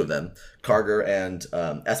sent. The two of them, Karger and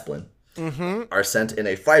Esplin, are sent in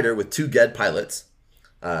a fighter with 2 Ged pilots.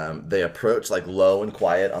 They approach like low and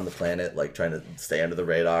quiet on the planet, like trying to stay under the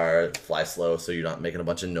radar, fly slow so you're not making a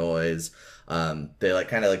bunch of noise. They like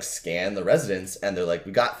kind of like scan the residents, and they're like,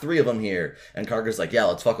 we got 3 of them here. And Karger's like, yeah,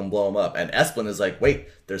 let's fucking blow them up. And Esplin is like, wait,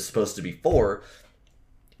 there's supposed to be 4.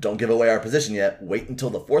 Don't give away our position yet. Wait until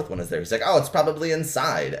the 4th one is there. He's like, oh, it's probably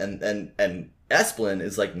inside. And Esplin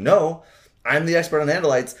is like, no, I'm the expert on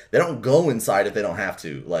Andalites. They don't go inside if they don't have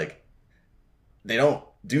to. Like, they don't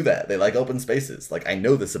do that. They like open spaces. Like, I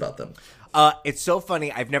know this about them. It's so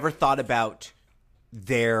funny. I've never thought about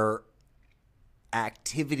their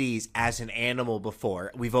activities as an animal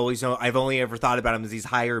before. I've only ever thought about them as these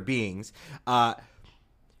higher beings.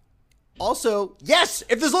 Also, yes,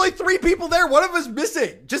 if there's only 3 people there, one of us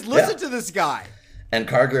missing. Just listen to this guy. And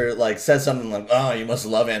Karger like says something like, "Oh, you must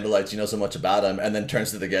love Andalites. You know so much about them." And then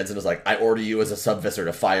turns to the Geds and is like, "I order you as a sub-Viscer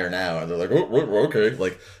to fire now." And they're like, "Oh, okay."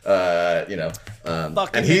 Like,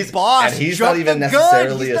 and he's boss. And he's not even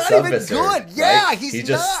necessarily a sub-Viscer. Yeah, right? he's he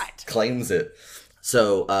just not. claims it.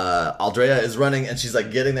 So Aldrea is running, and she's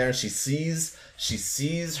like getting there, and she sees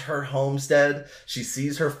her homestead. She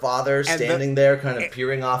sees her father standing there, kind of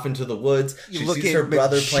peering off into the woods. She sees her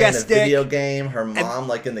brother playing a video game. Her mom,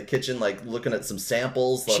 like in the kitchen, like looking at some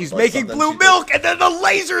samples. She's making blue milk, and then the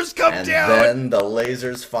lasers come down. And then the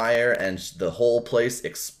lasers fire, and the whole place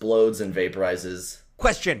explodes and vaporizes.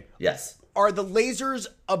 Question. Yes. Are the lasers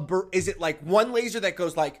is it like one laser that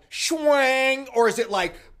goes like shwang, or is it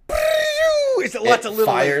like? Is it lots of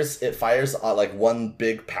little lasers? It fires like one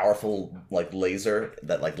big powerful like laser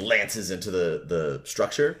that like lances into the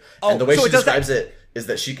structure. And the way she describes it is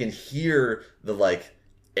that she can hear the like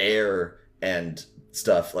air and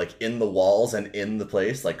stuff like in the walls and in the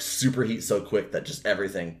place like superheat so quick that just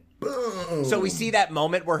everything boom. So we see that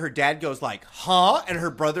moment where her dad goes like, huh? And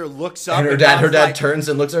her brother looks up. And her dad turns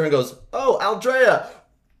and looks at her and goes, oh, Aldrea.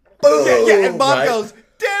 Boom. Yeah, and mom goes,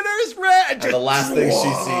 dinner's ready. And the last thing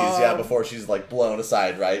she sees, before she's like blown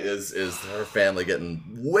aside, right, is her family getting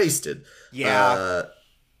wasted. Yeah.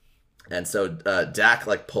 And so Dak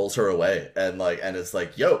like pulls her away and it's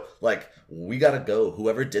like, yo, like we gotta go.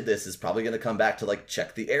 Whoever did this is probably gonna come back to like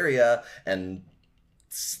check the area and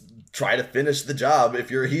try to finish the job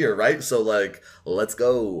if you're here, right? So like, let's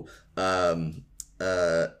go. And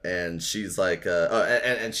she's like,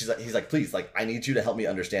 he's like, please, like, I need you to help me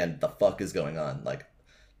understand the fuck is going on. Like,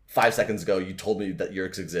 5 seconds ago, you told me that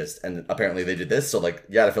Yeerks exist, and apparently they did this, so, like,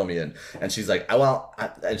 you gotta fill me in. And she's like,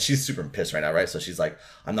 and she's super pissed right now, right? So she's like,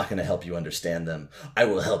 I'm not gonna help you understand them. I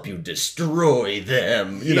will help you destroy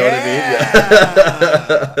them. You know what I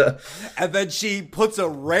mean? And then she puts a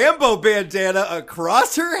Rambo bandana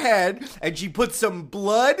across her head, and she puts some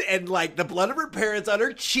blood and, like, the blood of her parents on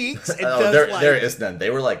her cheeks. And there is none. They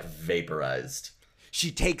were, like, vaporized. She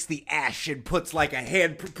takes the ash and puts like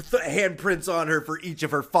handprints on her for each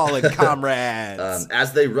of her fallen comrades.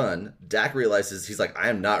 As they run, Dak realizes he's like, I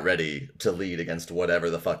am not ready to lead against whatever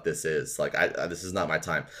the fuck this is. Like, this is not my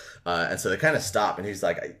time. And so they kind of stop, and he's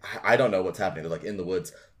like, I don't know what's happening. They're like in the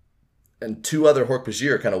woods, and 2 other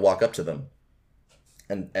Hork-Bajir kind of walk up to them,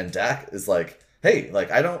 and Dak is like, hey,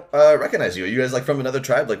 like I don't recognize you. Are you guys like from another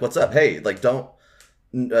tribe? Like, what's up? Hey, like don't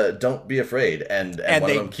be afraid. And one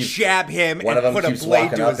they of them keeps jab him. One and of them put keeps a blade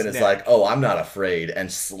walking to up his and is neck. like, "Oh, I'm not afraid,"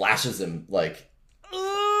 and slashes him like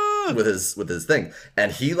with his thing,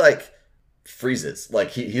 and he like freezes. Like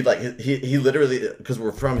he literally, because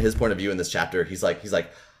we're from his point of view in this chapter. He's like,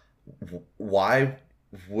 why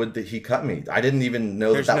would he cut me? I didn't even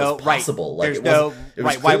know that was possible. Like it was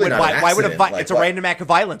why would like, it's a random act of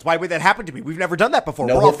violence? Why would that happen to me? We've never done that before.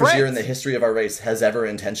 No We're all Hork-Bajir friends. in the history of our race has ever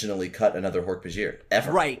intentionally cut another Hork-Bajir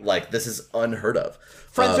ever. Right. Like this is unheard of.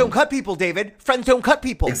 Friends don't cut people, David. Friends don't cut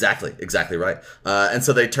people. Exactly right. And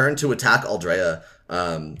so they turn to attack Aldrea,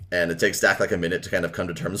 and it takes Dak like a minute to kind of come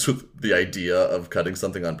to terms with the idea of cutting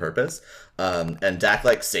something on purpose. And Dak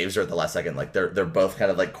like saves her at the last second. Like they're both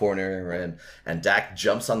kind of like cornering her in, and Dak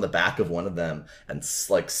jumps on the back of one of them and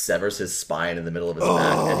like severs his spine in the middle of his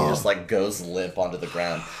back, and he just like goes limp onto the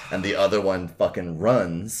ground. And the other one fucking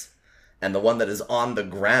runs. And the one that is on the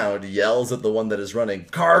ground yells at the one that is running,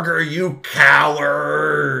 "Karger, you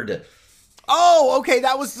coward!" Oh, okay,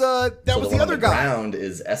 that was the other guy. The one on the ground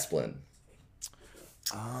is Esplin.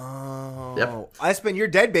 Oh. Yep. Espen, you're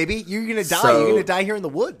dead, baby. You're gonna die. So, you're gonna die here in the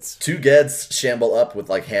woods. 2 Geds shamble up with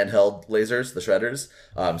like handheld lasers, the shredders.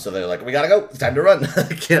 So they're like, we gotta go. It's time to run.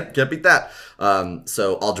 can't beat that.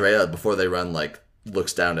 So Aldrea, before they run, like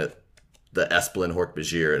looks down at the Esplin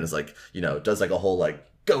Hork-Bajir and is like, does like a whole like,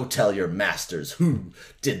 go tell your masters who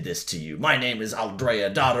did this to you. My name is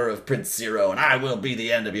Aldrea, daughter of Prince Zero, and I will be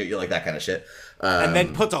the end of you. You like that kind of shit. And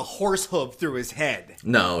then puts a horse hoof through his head.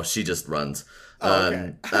 No, she just runs.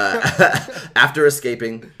 Okay. After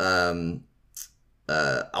escaping,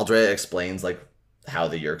 Aldrea explains like how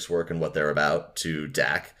the Yeerks work and what they're about to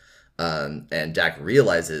Dak. And Dak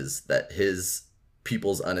realizes that his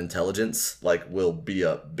people's unintelligence like will be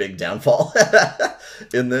a big downfall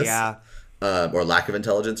in this. Yeah. Or lack of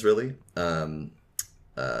intelligence, really. And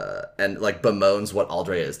like bemoans what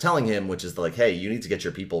Aldrea is telling him, which is like, hey, you need to get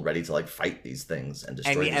your people ready to like fight these things and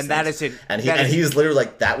destroy these things. That is it. And he's literally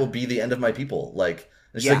like, that will be the end of my people. Like,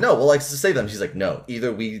 and she's like, no, well, like, to save them. She's like, no,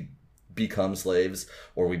 either we become slaves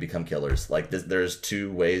or we become killers. Like, there's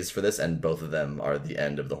 2 ways for this, and both of them are the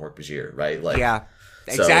end of the Hork-Bajir, right? Like, yeah,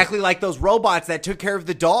 exactly like those robots that took care of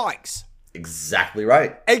the dogs. Exactly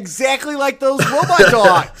right. Exactly like those robot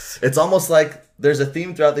dogs. It's almost like there's a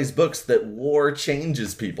theme throughout these books that war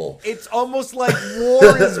changes people. It's almost like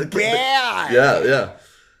war is bad. Yeah.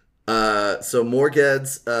 So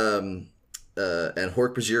Morgeds and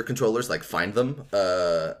Hork-Bajir controllers like find them,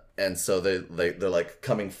 and so they're like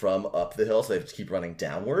coming from up the hill, so they have to keep running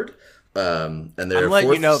downward. And they're I'm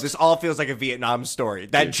letting you know, this all feels like a Vietnam story.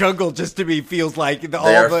 That jungle, just to me, feels like they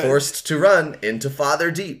are forced to run into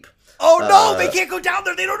Father Deep. Oh no, they can't go down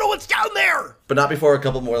there. They don't know what's down there. But not before a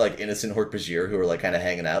couple more like innocent Hork-Bajir who are like kind of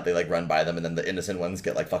hanging out. They like run by them, and then the innocent ones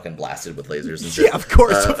get like fucking blasted with lasers and shit. Yeah, of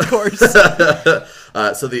course.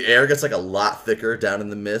 So the air gets like a lot thicker down in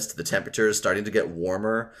the mist. The temperature is starting to get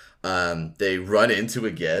warmer. They run into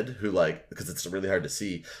a Ged who like, because it's really hard to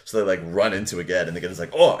see, so they like run into a Ged, and the Ged is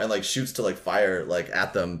like, oh, and like shoots to like fire like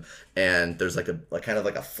at them, and there's like a kind of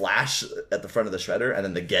like a flash at the front of the shredder, and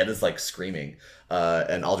then the Ged is like screaming,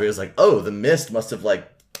 and Aldrea's like, oh, the mist must have like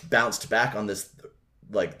bounced back on this,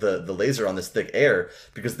 like the laser on this thick air,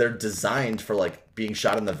 because they're designed for like being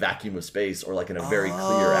shot in the vacuum of space or like in a very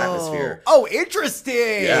clear atmosphere. Oh,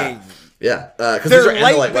 interesting. Yeah, because these are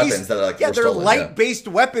Andalite weapons that are like they're light-based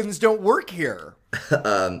weapons don't work here.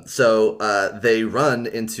 So they run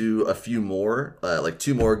into a few more, like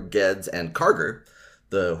two more Geds and Karger,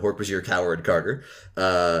 the Hork-Bajir coward Karger,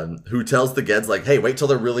 who tells the Geds like, hey, wait till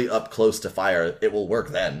they're really up close to fire. It will work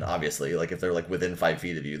then, obviously. Like if they're like within 5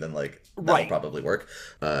 feet of you, then like that'll probably work.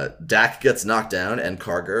 Dak gets knocked down, and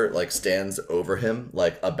Karger like stands over him,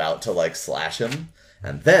 like about to like slash him,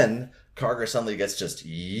 and then Karger suddenly gets just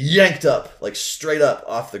yanked up, like straight up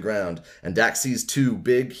off the ground, and Dak sees two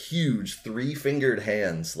big, huge, 3-fingered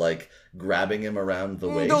hands, like grabbing him around the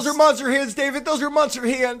waist. Those are monster hands, David. Those are monster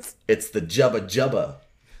hands. It's the Jubba Jubba.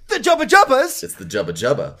 The Jubba Jubbas. It's the Jubba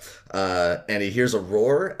Jubba. And he hears a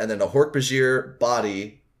roar, and then a Hork-Bajir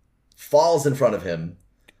body falls in front of him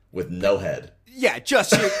with no head. Yeah,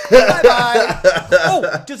 just bye-bye.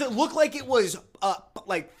 Oh, does it look like it was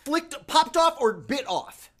like popped off or bit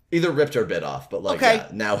off? Either ripped or bit off, but like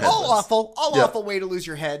now headless. Awful way to lose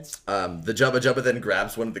your heads. The Jubba Jubba then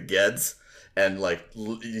grabs one of the Geds, and like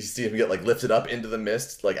you see him get like lifted up into the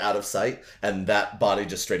mist, like out of sight, and that body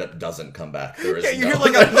just straight up doesn't come back. There is you hear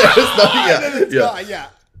like a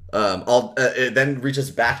it then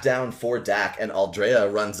reaches back down for Dak, and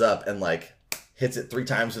Aldrea runs up and like hits it 3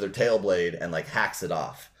 times with her tail blade and like hacks it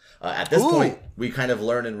off. At this point, we kind of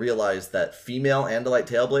learn and realize that female Andalite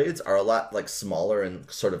tailblades are a lot like smaller and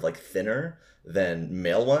sort of like thinner than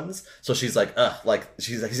male ones. So she's like,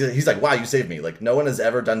 he's like, wow, you saved me. Like no one has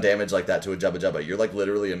ever done damage like that to a Jubba Jubba. You're like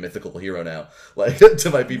literally a mythical hero now, like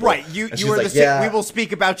to my people. Right, you are like, we will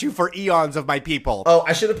speak about you for eons of my people. Oh,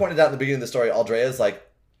 I should have pointed out in the beginning of the story, Aldrea is like,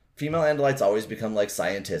 female Andalites always become like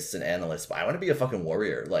scientists and analysts, but I want to be a fucking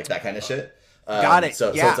warrior, like that kind of shit. Got it.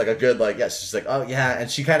 So it's like a good, like, she's like, oh yeah, and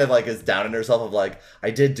she kind of like is down in herself of like, I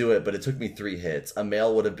did do it, but it took me 3 hits. A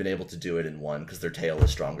male would have been able to do it in 1 because their tail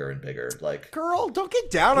is stronger and bigger. Like, girl, don't get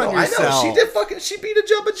down on yourself. I know she beat a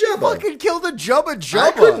Jubba Jubba. She fucking killed a Jubba Jubba.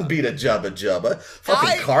 I couldn't beat a Jubba Jubba.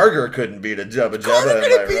 Fucking Karger couldn't beat a Jubba Jubba. Karger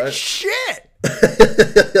couldn't beat shit.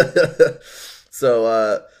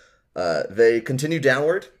 So they continue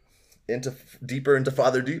downward deeper into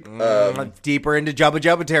Father Deep, deeper into Jubba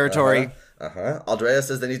Jubba territory. Aldrea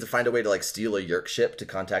says they need to find a way to like steal a Yerk ship to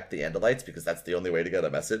contact the Andalites because that's the only way to get a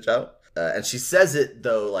message out. And she says it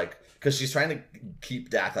though, like, because she's trying to keep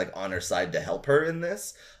Dak like on her side to help her in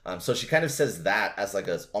this. So she kind of says that as like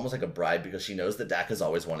almost like a bribe because she knows that Dak has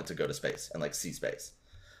always wanted to go to space and like see space.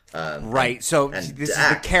 Right. So this is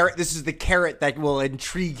the carrot. This is the carrot that will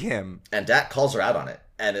intrigue him. And Dak calls her out on it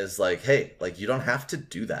and is like, "Hey, like you don't have to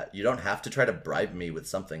do that. You don't have to try to bribe me with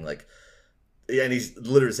something like." And he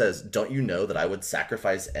literally says, "Don't you know that I would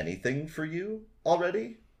sacrifice anything for you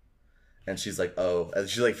already?" And she's like, "Oh," and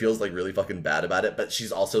she like feels like really fucking bad about it, but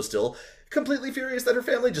she's also still completely furious that her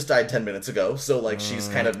family just died 10 minutes ago. So like she's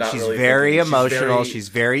kind of not. She's really very emotional. She's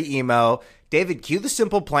very emo. David, cue the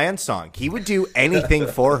Simple Plan song. He would do anything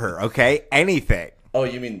for her. Okay, anything. Oh,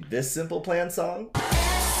 you mean this Simple Plan song?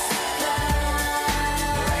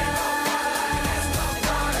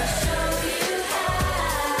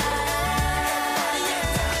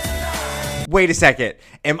 Wait a second.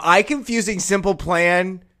 Am I confusing Simple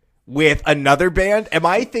Plan with another band? Am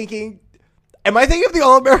I thinking of the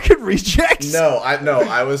All American Rejects? No,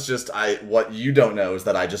 I was just what you don't know is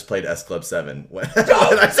that I just played S Club 7 when No,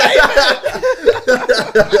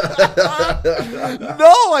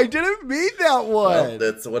 I didn't mean that one. Well,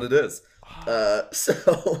 that's what it is.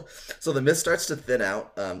 So the mist starts to thin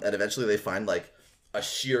out, and eventually they find like a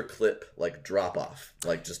sheer clip, like drop off,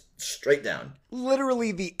 like just straight down.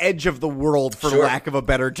 Literally the edge of the world, for lack of a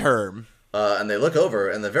better term. And they look over,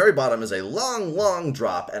 and the very bottom is a long, long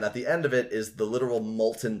drop, and at the end of it is the literal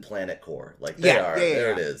molten planet core. Like, there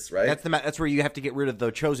it is, right? That's where you have to get rid of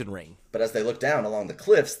the chosen ring. But as they look down along the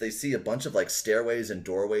cliffs, they see a bunch of, like, stairways and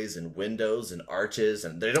doorways and windows and arches,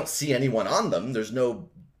 and they don't see anyone on them. There's no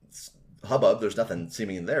hubbub. There's nothing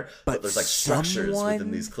seeming in there. But there's, like, structures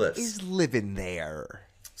within these cliffs. Is living there.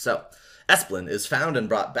 So, Esplin is found and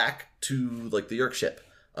brought back to, like, the Yerk ship.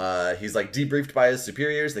 He's, like, debriefed by his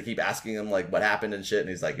superiors. They keep asking him, like, what happened and shit, and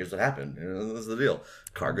he's like, here's what happened. This is the deal.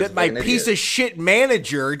 Karga's that my piece of shit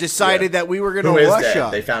manager decided that we were going to rush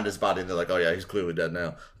up. They found his body, and they're like, oh, yeah, he's clearly dead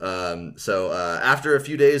now. So after a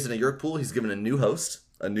few days in a Yerk pool, he's given a new host,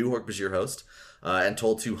 a new Hork-Bajir host, and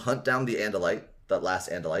told to hunt down the Andalite, that last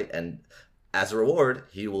Andalite, and as a reward,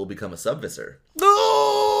 he will become a subvisor.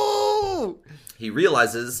 No! He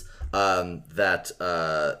realizes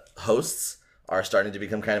that hosts are starting to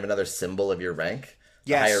become kind of another symbol of your rank.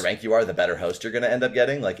 Yes. The higher rank you are, the better host you're going to end up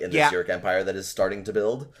getting, like in this Yerk Empire that is starting to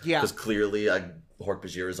build. Yeah. Because clearly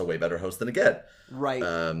Hork-Bajir is a way better host than a Ged. Right.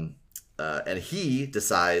 And he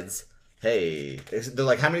decides, hey, they're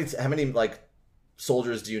like, how many like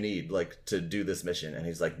soldiers do you need like to do this mission? And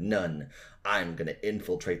he's like, none. I'm going to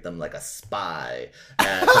infiltrate them like a spy.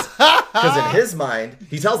 Because in his mind,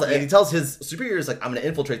 he tells his superiors, like, I'm going to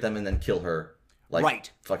infiltrate them and then kill her.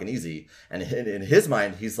 Like, fucking easy. And in his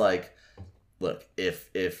mind, he's like, look,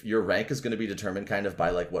 if your rank is going to be determined kind of by,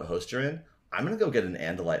 like, what host you're in, I'm going to go get an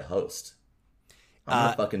Andalite host. I'm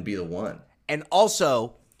going to fucking be the one. And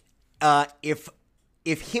also,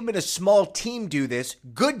 if him and a small team do this,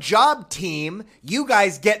 good job, team. You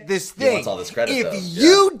guys get this thing. He wants all this credit, if though.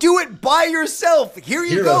 you do it by yourself, here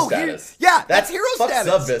you hero go. Status. That's hero status.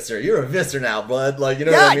 Fuck sub-Visser. You're a Visser now, bud. Like, you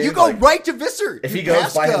know what I mean? You go like, right to Visser. If he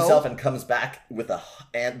goes by himself and comes back with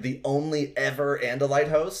the only ever Andalite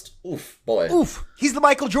host, oof, boy. Oof. He's the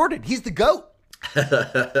Michael Jordan. He's the GOAT.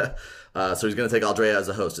 So he's going to take Aldrea as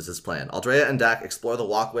a host, is his plan. Aldrea and Dak explore the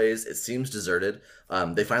walkways. It seems deserted.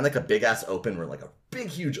 They find like a big-ass open room, like a big,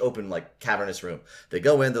 huge open, like cavernous room. They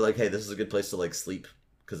go in, they're like, hey, this is a good place to like sleep,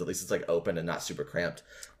 because at least it's like open and not super cramped.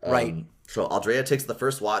 Right. So Aldrea takes the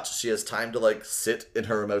first watch. She has time to like sit in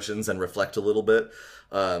her emotions and reflect a little bit.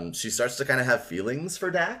 She starts to kind of have feelings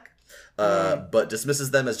for Dak. But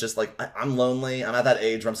dismisses them as just like, I'm lonely, I'm at that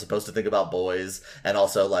age where I'm supposed to think about boys, and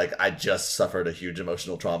also like I just suffered a huge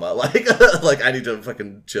emotional trauma, like like I need to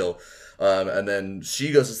fucking chill. And then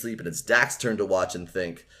she goes to sleep, and it's Dak's turn to watch and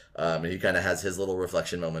think. And he kind of has his little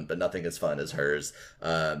reflection moment, but nothing as fun as hers.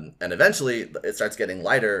 And eventually it starts getting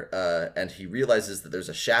lighter, and he realizes that there's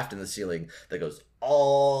a shaft in the ceiling that goes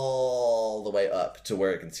all the way up to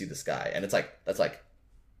where it can see the sky, and that's like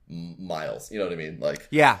miles, you know what I mean? Like,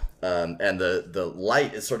 yeah. And the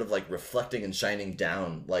light is sort of like reflecting and shining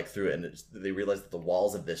down like through it, and they realize that the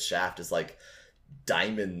walls of this shaft is like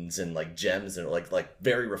diamonds and like gems and like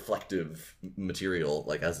very reflective material,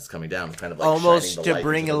 like as it's coming down, kind of like almost to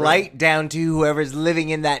bring a light down to whoever's living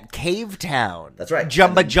in that cave town. That's right.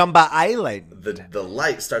 Jumba Island. The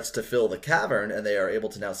light starts to fill the cavern, and they are able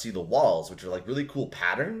to now see the walls, which are like really cool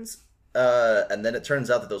patterns. And then it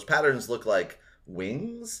turns out that those patterns look like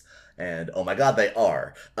wings, and oh my god, they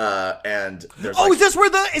are. And there's is this where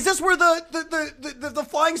the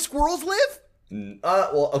flying squirrels live?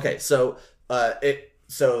 Well, okay, so the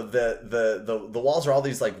walls are all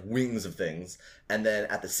these like wings of things, and then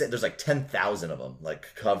at the there's like 10,000 of them like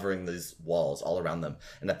covering these walls all around them,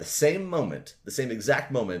 and at the same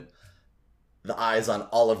exact moment, the eyes on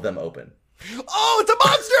all of them open. Oh, it's a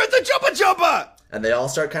monster! It's a Jumba! And they all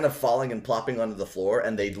start kind of falling and plopping onto the floor,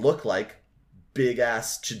 and they look like big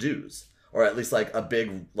ass Chadoos, or at least like a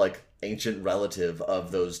big like ancient relative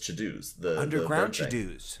of those Chadoos, the underground the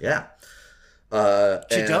Chadoos. Yeah.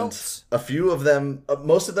 And a few of them,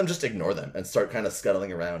 most of them just ignore them and start kind of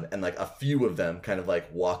scuttling around, and like a few of them kind of like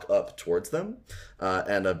walk up towards them,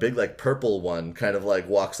 and a big like purple one kind of like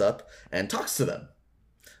walks up and talks to them,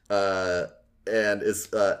 and is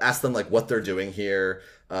asks them like what they're doing here,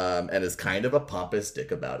 and is kind of a pompous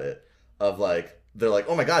dick about it, of like, they're like,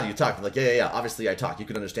 oh my god, you talked. I'm like, yeah, obviously I talk. You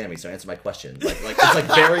can understand me, so answer my question. Like it's like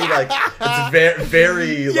very like, it's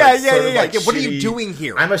very like, sort of like, what are shitty, you doing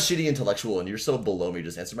here? I'm a shitty intellectual, and you're so below me.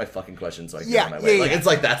 Just answer my fucking question so I can get on my way. Like, it's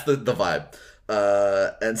like, that's the vibe.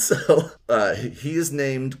 And so he is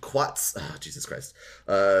named Quats. Oh, Jesus Christ.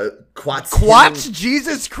 Quats?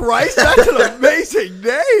 Jesus Christ? That's an amazing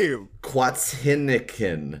name.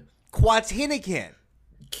 Quatshinikin. Quatshinikin.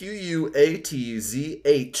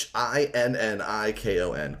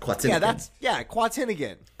 Quatzhinnikon. Quatshinikin.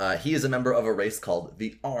 Quatshinikin. He is a member of a race called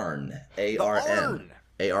the Arn. A-R-N.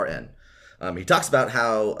 A-R-N. He talks about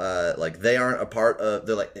how like they aren't a part of.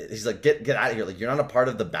 They're like, he's like, get out of here. Like, you're not a part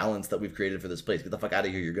of the balance that we've created for this place. Get the fuck out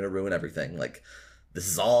of here. You're gonna ruin everything. Like, this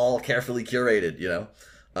is all carefully curated, you know.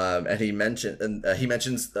 And he mentions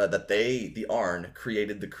that the Arn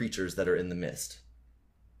created the creatures that are in the mist.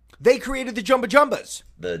 They created the Jumba Jumbas.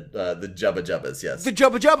 The Jubba Jubbas, yes. The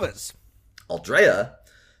Jubba Jubbas. Aldrea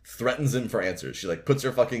threatens him for answers. She like puts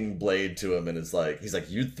her fucking blade to him and is like, he's like,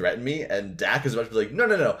 you threaten me? And Dak is about to be like,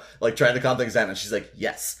 no, like trying to calm things down, and she's like,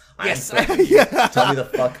 yes, I'm threatening you. Tell me the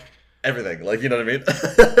fuck everything, like, you know what I mean?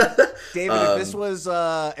 David,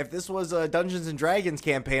 if this was a Dungeons and Dragons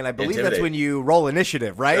campaign, I believe that's when you roll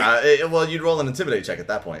initiative, right? Well, you'd roll an intimidate check at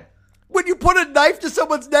that point. When you put a knife to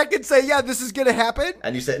someone's neck and say, yeah, this is gonna happen,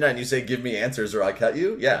 and you say give me answers or I cut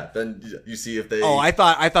you, yeah, then you see if they. Oh, I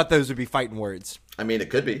thought those would be fighting words. I mean, it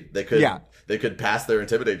could be. They could pass their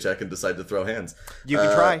intimidate check and decide to throw hands. You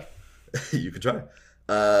can try. You could try.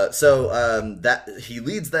 That he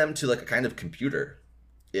leads them to like a kind of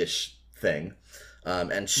computer-ish thing,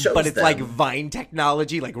 and shows them. But it's like Vine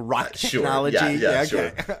technology, like rock technology.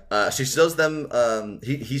 Sure. She shows them.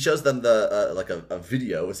 He shows them the like a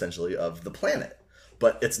video essentially of the planet,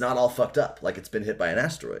 but it's not all fucked up. Like, it's been hit by an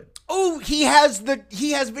asteroid. Oh, he has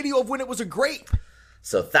video of when it was a grape.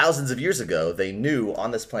 So thousands of years ago, they knew on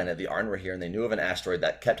this planet, the Arn were here, and they knew of an asteroid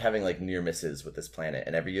that kept having like near misses with this planet.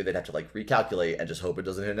 And every year they'd have to like recalculate and just hope it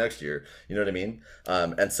doesn't hit next year. You know what I mean?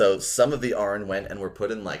 And so some of the Arn went and were put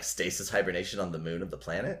in like stasis hibernation on the moon of the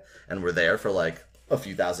planet and were there for like a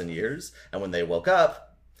few thousand years. And when they woke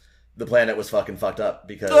up, the planet was fucking fucked up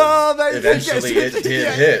because eventually it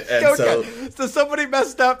did hit. And so somebody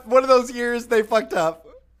messed up. One of those years they fucked up.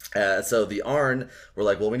 So the Arn were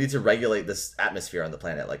like, well, we need to regulate this atmosphere on the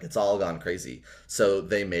planet. Like, it's all gone crazy. So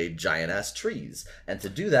they made giant-ass trees. And to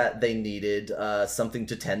do that, they needed something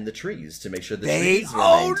to tend the trees, to make sure the trees were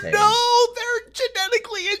maintained. Oh, no! They're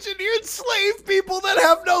genetically engineered slave people that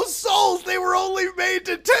have no souls! They were only made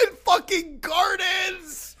to tend fucking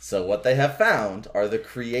gardens! So what they have found are the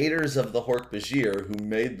creators of the Hork-Bajir who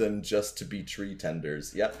made them just to be tree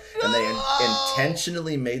tenders. Yep. No! And they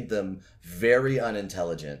intentionally made them very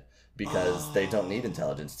unintelligent because they don't need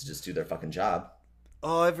intelligence to just do their fucking job.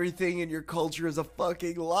 Oh, everything in your culture is a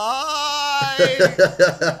fucking lie! David!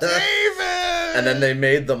 And then they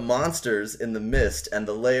made the monsters in the mist and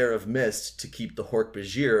the layer of mist to keep the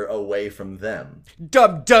Hork-Bajir away from them.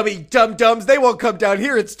 Dum-dums, they won't come down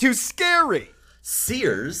here, it's too scary!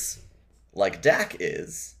 Seers, like Dak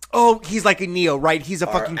is... Oh, he's like a Neo, right? He's a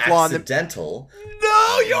fucking flaw in the... accidental.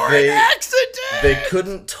 No, you're an accident! They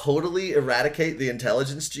couldn't totally eradicate the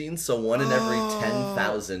intelligence gene, so one in every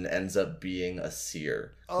 10,000 ends up being a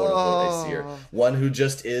seer. Quote-unquote a seer. One who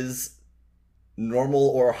just is normal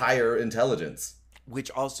or higher intelligence.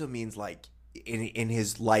 Which also means, like, in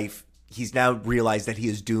his life, he's now realized that he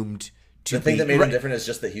is doomed... The thing that made him different is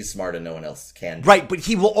just that he's smart and no one else can. Right, but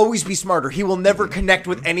he will always be smarter. He will never connect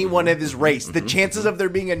with anyone of his race. The chances of there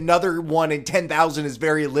being another one in 10,000 is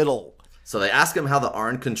very little. So they ask him how the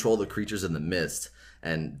Arn control the creatures in the mist,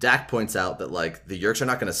 and Dak points out that, like, the Yeerks are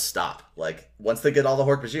not going to stop. Like, once they get all the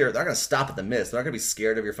Hork-Bajir, they're not going to stop at the mist. They're not going to be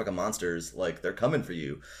scared of your fucking monsters. Like, they're coming for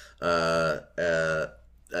you. And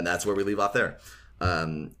that's where we leave off there.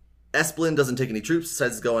 Esplin doesn't take any troops,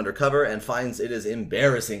 decides to go undercover, and finds it is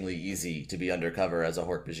embarrassingly easy to be undercover as a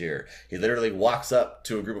Hork-Bajir. He literally walks up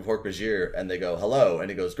to a group of Hork-Bajir, and they go, hello, and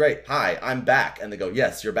he goes, great, hi, I'm back, and they go,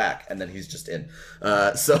 yes, you're back, and then he's just in.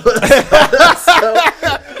 And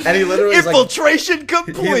he literally infiltration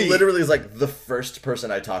complete! He literally is like, the first person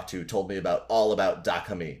I talked to told me all about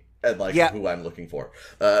Dakami. And who I'm looking for,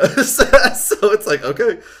 so it's like,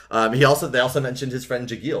 okay. They also mentioned his friend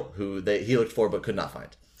Jagil, who he looked for but could not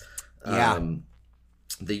find.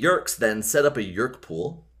 The Yeerks then set up a Yeerk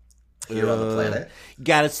pool here on the planet.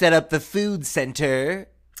 Gotta set up the food center.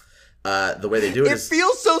 The way they do it is... It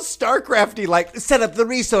feels so StarCrafty, like, set up the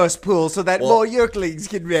resource pool so that more Yeerklings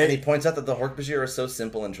can be... And he points out that the Hork-Bajir are so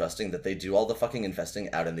simple and trusting that they do all the fucking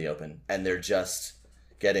infesting out in the open. And they're just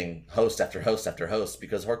getting host after host after host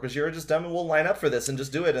because Hork-Bajir are just dumb and will line up for this and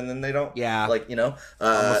just do it, and then they don't... Yeah. Like, you know...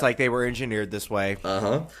 almost like they were engineered this way.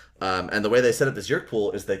 Uh-huh. And the way they set up this Yeerk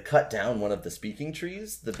pool is they cut down one of the speaking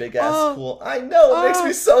trees, the big-ass pool. I know, it makes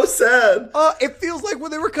me so sad. It feels like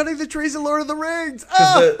when they were cutting the trees in Lord of the Rings.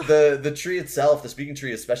 Because the tree itself, the speaking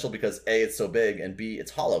tree, is special because A, it's so big, and B,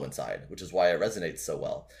 it's hollow inside, which is why it resonates so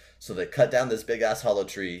well. So they cut down this big-ass hollow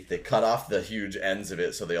tree, they cut off the huge ends of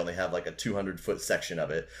it, so they only have like a 200-foot section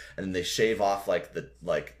of it, and then they shave off if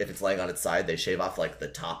it's laying on its side, they shave off like the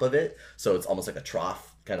top of it, so it's almost like a trough.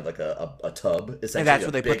 kind of like a tub, essentially. And that's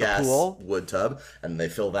where they put the pool? Wood tub, and they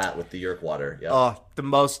fill that with the Yerk water. Yep. Oh, the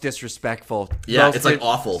most disrespectful. Yeah, most it's like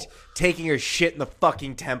awful. Taking her shit in the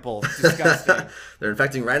fucking temple. It's disgusting. They're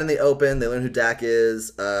infecting right in the open. They learn who Dak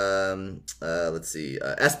is. Let's see.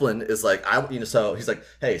 Esplin is like, so he's like,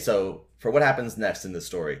 hey, so for what happens next in this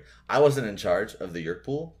story, I wasn't in charge of the Yerk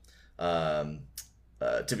pool.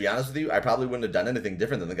 To be honest with you, I probably wouldn't have done anything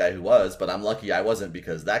different than the guy who was, but I'm lucky I wasn't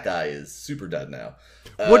because that guy is super dead now.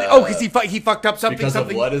 Because he fucked up something? Because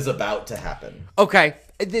of what is about to happen. Okay.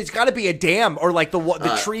 There's got to be a dam or like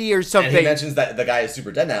the tree or something. And he mentions that the guy is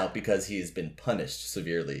super dead now because he's been punished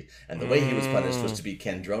severely. And the way he was punished was to be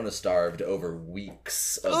Kandrona starved over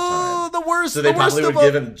weeks of time. Oh, the worst. So they probably would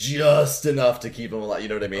give him just enough to keep him alive. You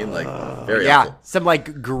know what I mean? Like, very awful.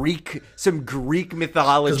 Some Greek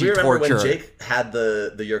mythology torture. Because we remember when Jake had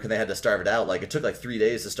the Yerk and they had to starve it out. Like, it took like 3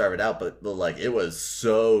 days to starve it out, but like it was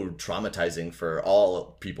so traumatizing for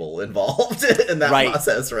all people involved in that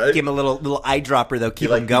process, right? Give him a little eyedropper though.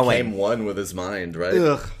 Keep him going. Became one with his mind, right?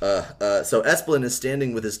 So Esplin is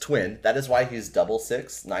standing with his twin. That is why he's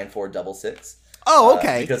 6'6", 9'4", Oh,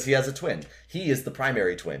 okay. Because he has a twin. He is the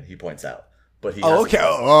primary twin. He points out, but he.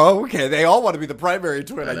 Okay. They all want to be the primary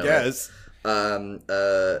twin, I guess.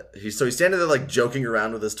 Right? He's standing there like joking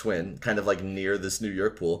around with his twin, kind of like near this New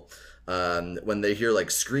York pool. When they hear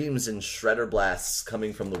like screams and shredder blasts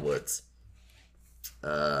coming from the woods.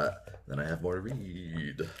 Then I have more to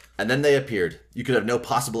read. And then they appeared. You could have no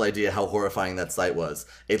possible idea how horrifying that sight was.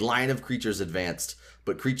 A line of creatures advanced,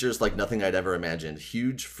 but creatures like nothing I'd ever imagined.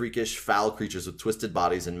 Huge, freakish, foul creatures with twisted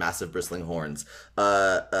bodies and massive bristling horns.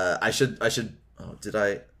 I should. Oh, did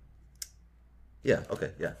I? Yeah.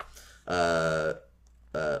 Okay. Yeah.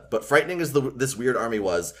 But frightening as this weird army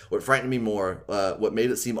was, what frightened me more, what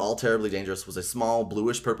made it seem all terribly dangerous, was a small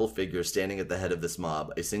bluish-purple figure standing at the head of this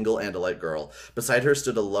mob, a single Andalite girl. Beside her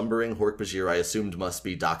stood a lumbering Hork-Bajir I assumed must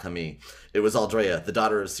be Dak-Hami. It was Aldrea, the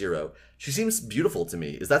daughter of Ciro. She seems beautiful to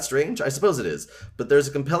me. Is that strange? I suppose it is. But there's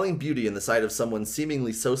a compelling beauty in the sight of someone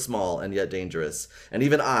seemingly so small and yet dangerous. And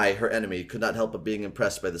even I, her enemy, could not help but being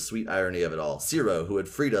impressed by the sweet irony of it all. Ciro, who had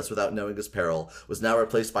freed us without knowing his peril, was now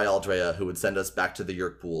replaced by Aldrea, who would send us back to the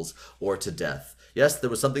Yerk pools, or to death. Yes, there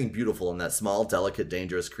was something beautiful in that small, delicate,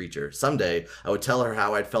 dangerous creature. Someday, I would tell her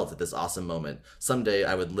how I'd felt at this awesome moment. Someday,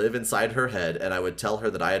 I would live inside her head, and I would tell her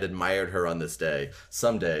that I had admired her on this day.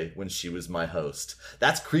 Someday, when she was my host.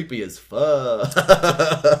 That's creepy as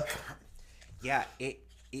fuck. Yeah,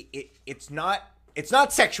 it's not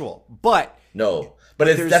sexual, but... No, but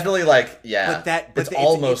it's definitely like, it's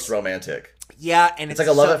almost romantic. Yeah, and it's like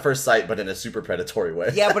a love at first sight, but in a super predatory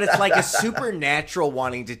way. Yeah, but it's like a supernatural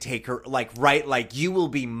wanting to take her, like you will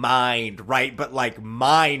be mind, right? But like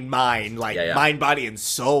mind, mind, body, and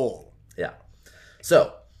soul. Yeah.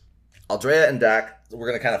 So, Aldrea and Dak, we're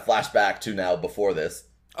going to kind of flash back to now before this.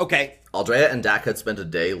 Okay. Aldrea and Dak had spent a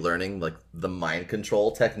day learning like the mind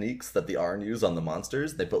control techniques that the Arn use on the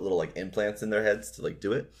monsters. They put little like implants in their heads to like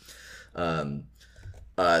do it.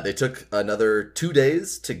 They took another 2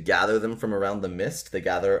 days to gather them from around the mist. They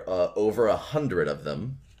gather over 100 of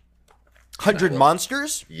them. 100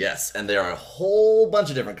 monsters? Yes, and there are a whole bunch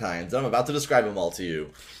of different kinds. I'm about to describe them all to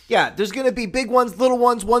you. Yeah, there's going to be big ones, little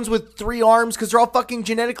ones, ones with 3 arms, because they're all fucking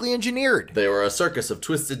genetically engineered. They were a circus of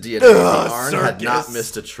twisted DNA. The Arn had not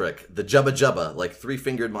missed a trick. The Jubba Jubba, like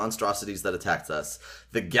 3-fingered monstrosities that attacked us.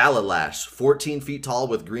 The Galalash, 14 feet tall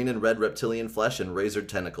with green and red reptilian flesh and razored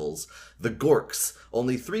tentacles. The Gorks,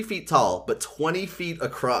 only 3 feet tall, but 20 feet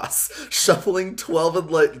across, shuffling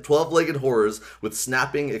 12-legged horrors with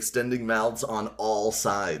snapping, extending mouths on all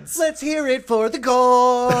sides. Let's hear it for the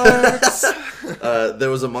Gorks! There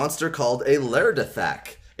was a monster called a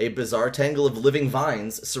Lerdethak, a bizarre tangle of living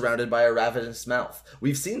vines surrounded by a ravenous mouth.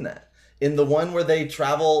 We've seen that. In the one where they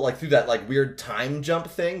travel, like, through that, like, weird time jump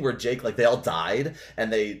thing where Jake, like, they all died,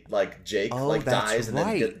 and they, like, Jake, dies and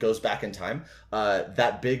then goes back in time.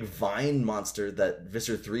 That big vine monster that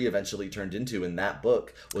Visser 3 eventually turned into in that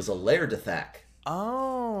book was a Lerdethak.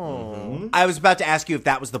 Oh. Mm-hmm. I was about to ask you if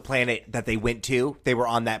that was the planet that they went to. They were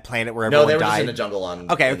on that planet where everyone died. No, they were just in a jungle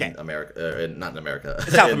in America. Not in America.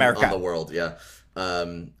 South America. On the world, yeah.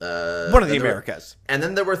 One of the Americas. And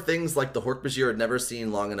then there were things like the Hork-Bajir had never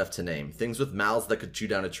seen long enough to name. Things with mouths that could chew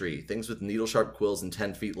down a tree. Things with needle-sharp quills and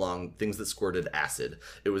 10 feet long. Things that squirted acid.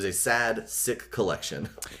 It was a sad, sick collection.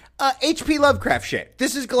 H.P. Lovecraft shit.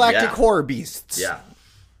 This is galactic horror beasts. Yeah.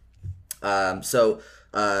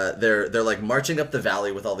 They're like marching up the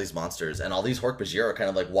valley with all these monsters, and all these Hork-Bajir are kind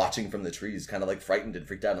of like watching from the trees, kind of like frightened and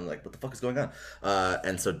freaked out, and like, what the fuck is going on?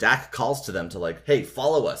 And so Dak calls to them to like, hey,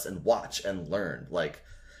 follow us and watch and learn, like,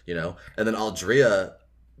 you know. And then Aldrea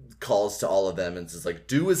calls to all of them and says like,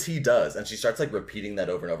 do as he does. And she starts like repeating that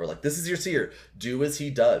over and over. Like, this is your seer. Do as he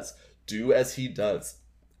does. Do as he does.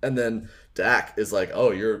 And then Dak is like,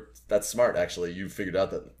 oh, that's smart, actually. You figured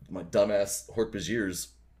out that my dumbass Hork-Bajirs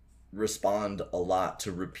respond a lot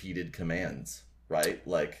to repeated commands, right?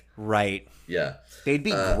 Like, right. Yeah. They'd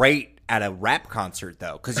be great at a rap concert,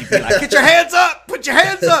 though, because you'd be like, get your hands up! Put your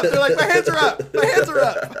hands up! They're like, my hands are up! My hands are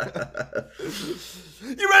up!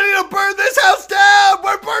 You ready to burn this house down?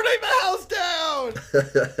 We're burning the house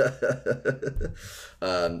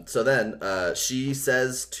down! So then she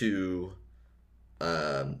says to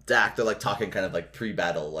Dak, they're like talking kind of like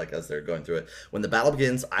pre-battle, like as they're going through it. When the battle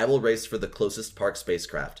begins, I will race for the closest Park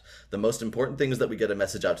spacecraft. The most important thing is that we get a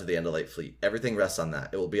message out to the Andalite fleet. Everything rests on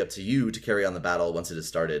that. It will be up to you to carry on the battle once it is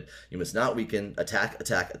started. You must not weaken. Attack,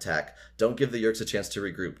 attack, attack. Don't give the Yeerks a chance to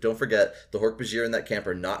regroup. Don't forget, the Hork-Bajir in that camp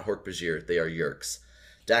are not Hork-Bajir. They are Yeerks.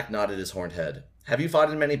 Dak nodded his horned head. Have you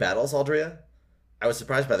fought in many battles, Aldrea? I was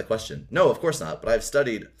surprised by the question. No, of course not, but I've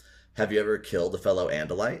studied. Have you ever killed a fellow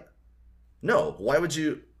Andalite? No, why would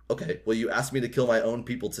you... Okay, well, you asked me to kill my own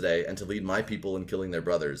people today and to lead my people in killing their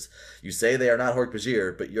brothers. You say they are not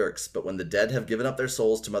Hork-Bajir, but Yeerks. But when the dead have given up their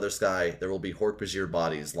souls to Mother Sky, there will be Hork-Bajir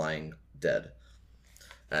bodies lying dead.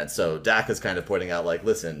 And so Dak is kind of pointing out, like,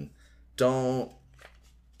 listen, don't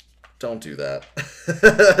do that.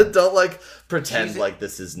 Don't, like, pretend like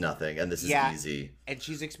this is nothing and this is easy. And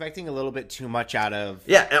she's expecting a little bit too much out of...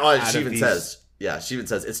 Yeah, and she even says... Yeah, she even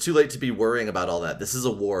says, it's too late to be worrying about all that. This is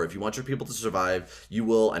a war. If you want your people to survive, you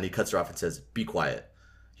will. And he cuts her off and says, be quiet.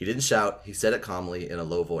 He didn't shout. He said it calmly in a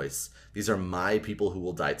low voice. These are my people who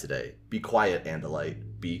will die today. Be quiet,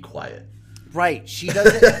 Andalite. Be quiet. Right. She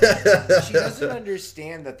doesn't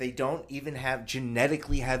understand that they don't even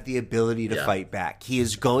genetically have the ability to fight back. He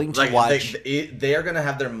is going to watch... They are going to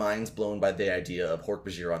have their minds blown by the idea of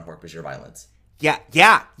Hork-Bajir on Hork-Bajir violence. Yeah. You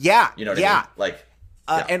know what I mean? Like...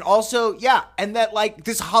 And also, and that, like,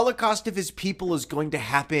 this holocaust of his people is going to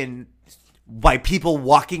happen by people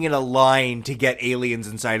walking in a line to get aliens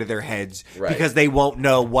inside of their heads because they won't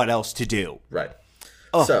know what else to do. Right.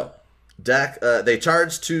 Oh. So, Dak, they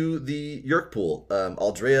charge to the Yeerk pool.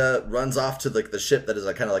 Aldrea runs off to, like, the ship that is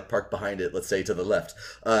kind of, like, parked behind it, let's say, to the left.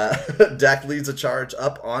 Dak leads a charge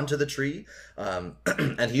up onto the tree,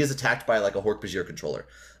 and he is attacked by, like, a Hork-Bajir controller.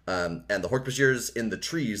 And the Hork-Bajirs in the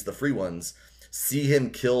trees, the free ones... see him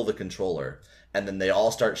kill the controller, and then they all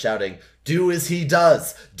start shouting, do as he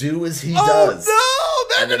does, do as he does. Oh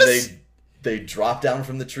no! And then they drop down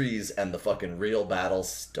from the trees, and the fucking real battle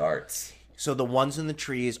starts. So the ones in the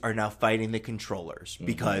trees are now fighting the controllers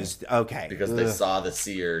because they saw the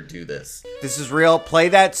seer do this. This is real. Play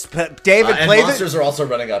that, David. And play monsters are also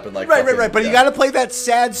running up and like right. But you got to play that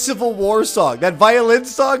sad Civil War song, that violin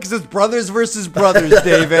song, because it's brothers versus brothers,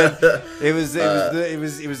 David. It was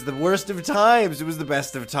the worst of times. It was the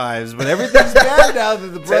best of times. But everything's bad now that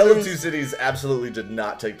the brothers. Tale of Two Cities absolutely did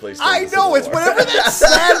not take place. I know it's whatever that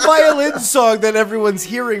sad violin song that everyone's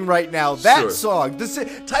hearing right now. That song.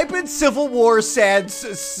 Type in Civil War sad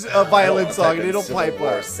violin song and it'll pipe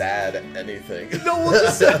up. Sad anything. No, we'll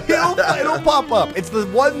just it'll pop up. It's the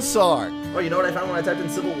one song. Oh, you know what I found when I typed in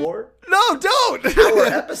Civil War? No, don't. Our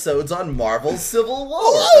episodes on Marvel's Civil War.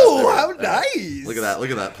 Oh, how nice! Look at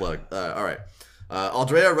that plug. All right.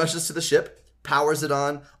 Aldrea rushes to the ship, powers it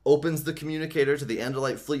on, opens the communicator to the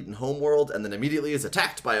Andalite fleet in Homeworld, and then immediately is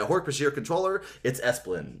attacked by a Hork-Bajir controller. It's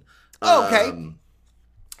Esplin. Okay.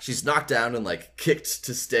 She's knocked down and, like, kicked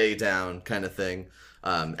to stay down kind of thing.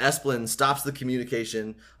 Esplin stops the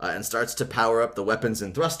communication and starts to power up the weapons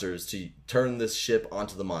and thrusters to turn this ship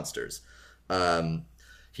onto the monsters.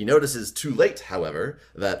 He notices too late, however,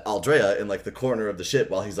 that Aldrea, in, like, the corner of the ship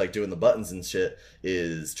while he's, like, doing the buttons and shit,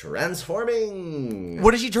 is transforming.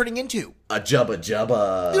 What is she turning into? A Jubba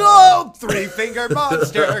Jubba. Oh, three-fingered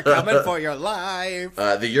monster coming for your life.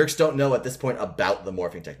 The Yeerks don't know at this point about the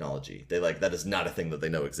morphing technology. That is not a thing that they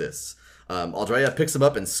know exists. Aldrea picks him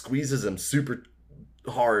up and squeezes him super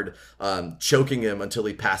hard, choking him until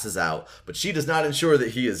he passes out. But she does not ensure that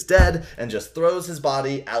he is dead and just throws his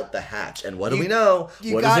body out the hatch. And what do we know?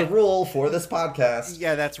 What is a rule for this podcast?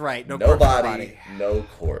 Yeah, that's right. No body, no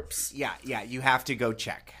corpse. Yeah, you have to go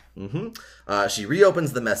check. She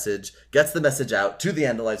reopens the message, gets the message out to the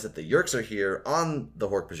Andalites that the Yeerks are here on the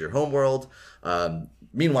Hork-Bajir homeworld.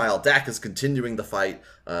 Meanwhile, Dak is continuing the fight.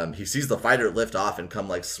 He sees the fighter lift off and come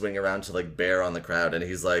like swing around to like bear on the crowd, and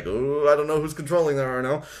he's like, "Ooh, I don't know who's controlling there,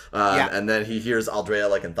 Arno." And then he hears Aldrea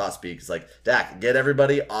like in thought speak. He's like, "Dak, get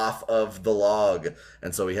everybody off of the log."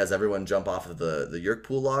 And so he has everyone jump off of the Yerk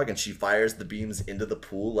pool log, and she fires the beams into the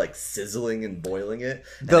pool, like sizzling and boiling it.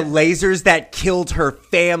 The lasers that killed her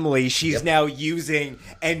family, she's now using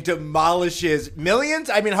and demolishes millions.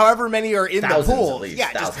 I mean, however many are in Thousands the pool. at least.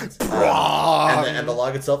 Yeah, Thousands. just and the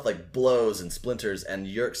log itself like blows and splinters, and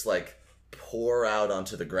Yerks like pour out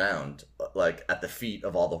onto the ground, like at the feet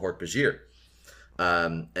of all the Hork-Bajir.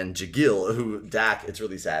 And Jagil, who Dak, it's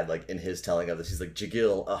really sad, like in his telling of this, he's like,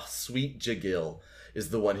 Jagil, sweet Jagil, is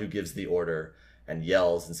the one who gives the order and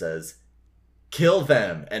yells and says, "Kill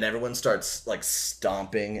them!" And everyone starts like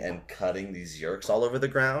stomping and cutting these Yerks all over the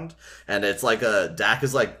ground. And it's like Dak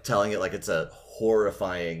is like telling it like it's a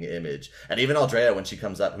horrifying image. And even Aldrea, when she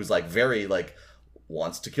comes up, who's like very like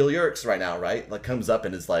wants to kill Yerks right now, right? Like comes up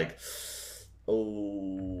and is like,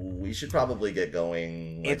 "Oh, we should probably get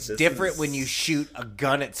going." Like, it's different when you shoot a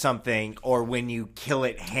gun at something or when you kill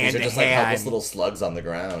it hand to just hand. like helpless little slugs on the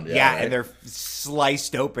ground. Yeah, right? and they're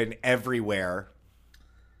sliced open everywhere.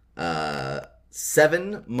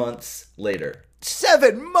 7 months later.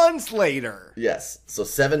 7 months later. Yes. So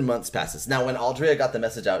 7 months passes. Now, when Aldrea got the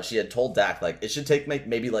message out, she had told Dak, like, it should take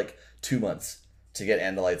maybe like 2 months to get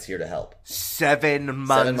Andalites here to help. 7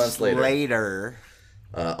 months later.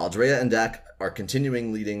 Aldrea and Dak are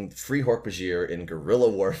continuing leading Free Hork-Bajir in guerrilla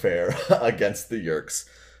warfare against the Yerks.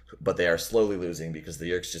 But they are slowly losing because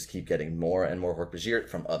the Yerks just keep getting more and more Hork-Bajir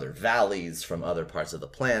from other valleys, from other parts of the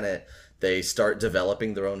planet. They start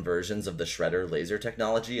developing their own versions of the Shredder laser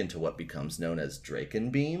technology into what becomes known as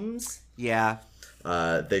Draken beams. Yeah.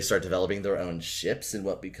 They start developing their own ships in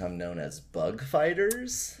what become known as bug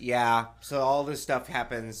fighters. Yeah. So all this stuff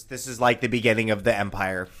happens. This is like the beginning of the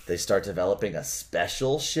Empire. They start developing a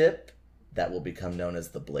special ship that will become known as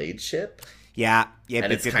the Blade Ship. Yeah. Yep,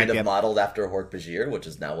 and it's kind of modeled after Hork-Bajir, which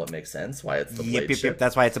is now what makes sense why it's the Blade Ship. Yep.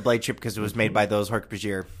 That's why it's a Blade Ship, because it was made by those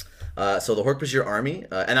Hork-Bajir. So the Hork-Bajir army,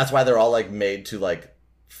 and that's why they're all like made to like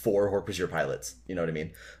 4 Hork-Bajir pilots. You know what I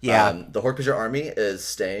mean? Yeah. The Hork-Bajir army is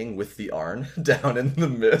staying with the Arn down in the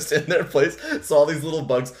mist in their place. So all these little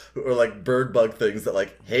bugs who are like bird bug things that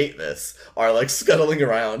like hate this are like scuttling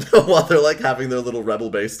around while they're like having their little rebel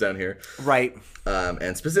base down here. Right.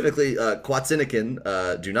 And specifically,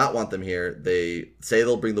 Quatsinikin do not want them here. They say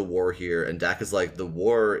they'll bring the war here, and Dak is like, the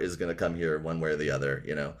war is going to come here one way or the other,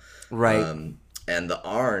 you know? Right. And the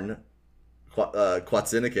Arn,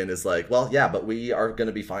 Quatsinikin, is like, well, yeah, but we are going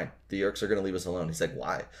to be fine. The Yerks are going to leave us alone. He's like,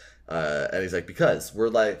 why? And he's like, because we're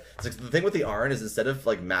like, it's like, the thing with the Arn is instead of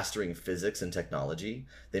like mastering physics and technology,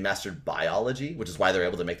 they mastered biology, which is why they're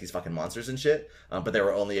able to make these fucking monsters and shit. But they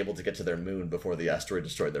were only able to get to their moon before the asteroid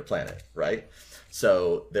destroyed their planet, right?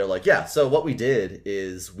 So they're like, yeah, so what we did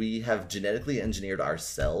is we have genetically engineered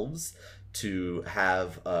ourselves to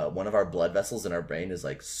have one of our blood vessels in our brain is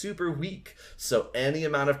like super weak. So any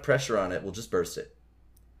amount of pressure on it will just burst it.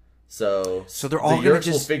 So they're all the going Yerks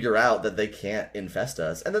to will figure out that they can't infest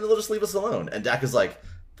us, and then they'll just leave us alone. And Dak is like,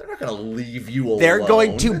 they're not going to leave you alone. They're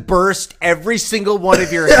going to burst every single one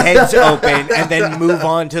of your heads open and then move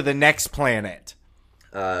on to the next planet.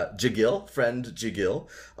 Jagil, friend Jagil,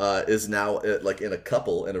 is now like in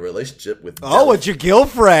a relationship with a Jagil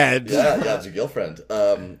friend. Yeah, Jagil friend.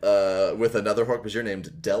 With another Hork-Bajir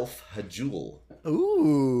named Delph Hajul.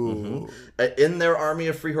 Ooh. Mm-hmm. In their army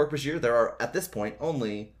of Free Hork-Bajir, there are at this point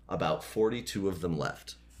only about 42 of them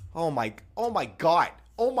left. Oh my god.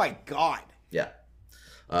 Yeah.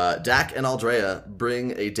 Dak and Aldrea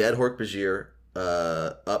bring a dead Hork-Bajir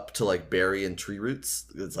up to like bury in tree roots.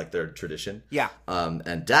 It's like their tradition. Yeah.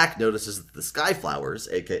 And Dak notices that the sky flowers,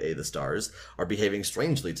 aka the stars, are behaving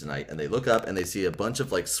strangely tonight, and they look up and they see a bunch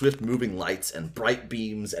of like swift moving lights and bright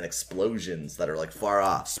beams and explosions that are like far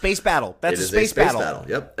off. Space battle. That's a space battle.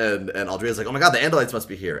 Yep. And Aldrea's like, oh my god, the Andalites must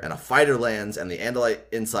be here. And a fighter lands, and the Andalite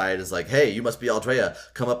inside is like, hey, you must be Aldrea.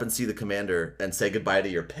 Come up and see the commander and say goodbye to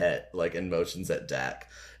your pet. Like, in motions at Dak.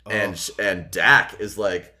 Oh. And Dak is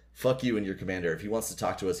like, fuck you and your commander. If he wants to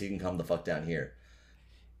talk to us, he can come the fuck down here.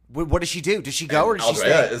 What does she do? Does she go or does she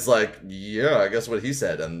stay? Aldrea is like, yeah, I guess what he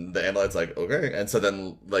said. And the Andalite's like, okay. And so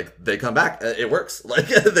then, like, they come back. It works. Like,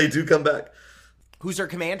 they do come back. Who's her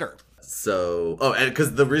commander? So, and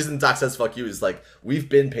because the reason Doc says fuck you is like, we've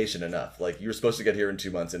been patient enough. Like, you were supposed to get here in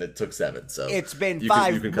 2 months and it took 7. So it's been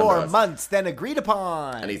 5 more months than agreed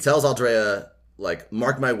upon. And he tells Aldrea, like,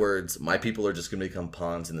 mark my words, my people are just going to become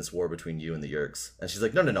pawns in this war between you and the Yeerks. And she's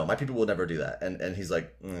like, no, my people will never do that. And he's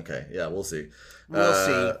like, okay, yeah, we'll see. We'll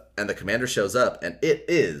see. And the commander shows up, and it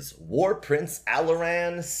is War Prince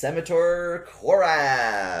Alaran Senator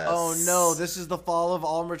Koras. Oh no, this is the fall of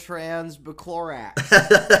Almatran's Baclorax.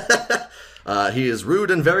 He is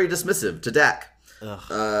rude and very dismissive to Dak.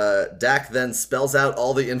 Dak then spells out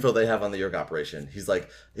all the info they have on the Yeerk operation. He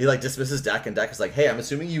dismisses Dak, and Dak is like, hey, I'm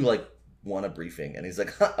assuming you like want a briefing. And he's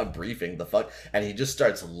like, a briefing, the fuck? And he just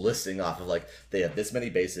starts listing off of like, they have this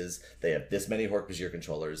many bases, they have this many Hork-Bajir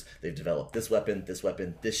controllers, they've developed this weapon,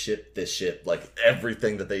 this ship, like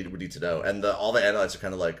everything that they would need to know. And all the analysts are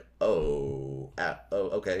kind of like,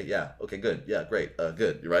 okay, yeah, okay, good, yeah, great,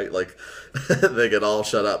 good, right? Like, they get all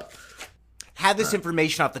shut up. Had this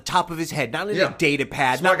information off the top of his head, not in a data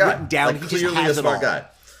pad, smart not guy. written down. Like, he clearly just has a smart it all. guy.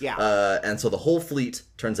 Yeah. And so the whole fleet,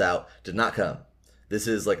 turns out, did not come. This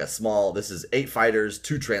is like this is 8 fighters,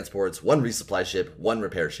 2 transports, 1 resupply ship, 1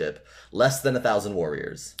 repair ship, less than 1,000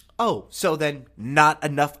 warriors. Oh, so then not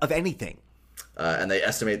enough of anything. And they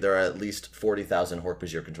estimate there are at least 40,000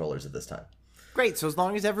 Hork-Bajir controllers at this time. Great, so as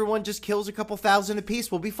long as everyone just kills a couple thousand apiece,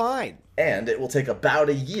 we'll be fine. And it will take about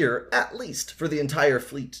a year, at least, for the entire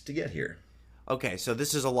fleet to get here. Okay, so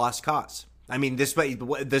this is a lost cause. I mean,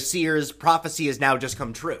 the seer's prophecy has now just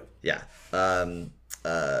come true. Yeah.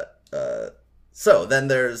 So then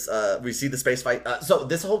there's we see the space fight. So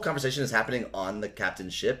this whole conversation is happening on the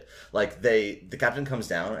captain's ship. Like the captain comes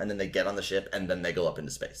down and then they get on the ship and then they go up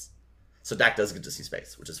into space. So Dak does get to see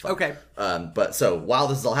space, which is fun. Okay. But so while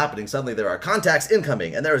this is all happening, suddenly there are contacts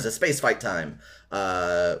incoming, and there is a space fight time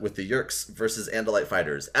with the Yeerks versus Andalite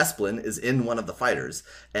fighters. Esplin is in one of the fighters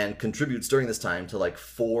and contributes during this time to like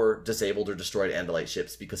 4 disabled or destroyed Andalite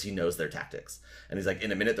ships because he knows their tactics. And he's like,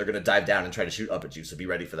 in a minute they're gonna dive down and try to shoot up at you, so be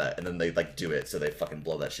ready for that. And then they like do it, so they fucking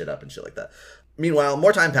blow that shit up and shit like that. Meanwhile,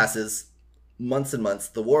 more time passes. Months and months,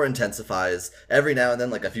 the war intensifies. Every now and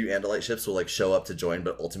then, like, a few Andalite ships will like show up to join,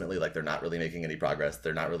 but ultimately, like, they're not really making any progress.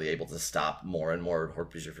 They're not really able to stop more and more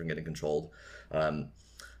Hork-Bajir from getting controlled.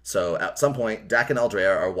 So at some point, Dak and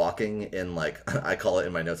Aldrea are walking in, like, I call it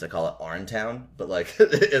in my notes, I call it Arntown, but like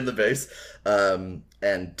in the base.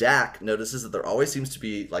 And Dak notices that there always seems to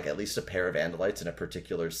be like at least a pair of Andalites in a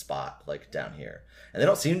particular spot, like down here. And they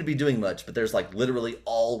don't seem to be doing much, but there's like literally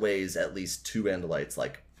always at least 2 Andalites,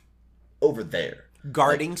 like, over there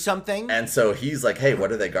Guarding something? And so he's like, hey,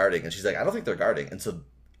 what are they guarding? And she's like, I don't think they're guarding. And so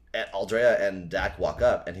Aldrea and Dak walk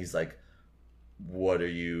up and he's like,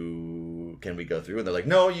 can we go through? And they're like,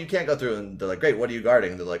 no, you can't go through. And they're like, great, what are you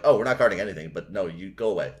guarding? And they're like, oh, we're not guarding anything, but no, you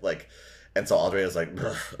go away. Like, and so Aldrea's like,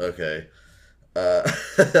 okay.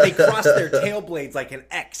 They cross their tail blades like an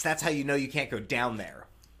X. That's how you know you can't go down there.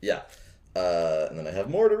 Yeah. And then I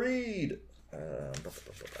have more to read.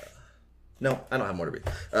 No, I don't have more to read.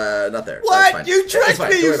 Not there. What? You tricked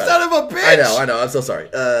me, you son of a bitch! I know. I'm so sorry.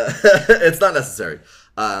 It's not necessary.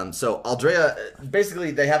 So Aldrea, basically,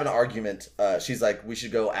 they have an argument. She's like, we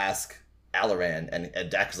should go ask Alaran. And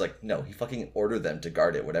Dak is like, no, he fucking ordered them to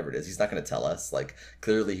guard it, whatever it is. He's not going to tell us. Like,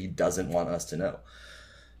 clearly he doesn't want us to know.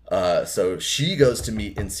 So she goes to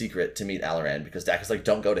meet in secret to meet Alaran because Dak is like,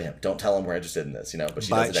 don't go to him. Don't tell him we're interested in this, But she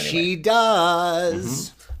does it anyway. She does.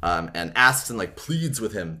 Mm-hmm. And asks and like pleads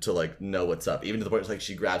with him to like know what's up, even to the point where like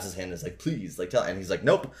she grabs his hand and is like, please, like tell. And he's like,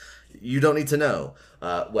 nope, you don't need to know.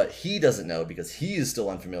 What he doesn't know, because he is still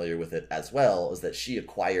unfamiliar with it as well, is that she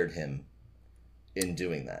acquired him in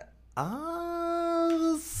doing that.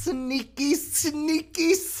 Oh, sneaky.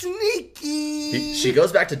 She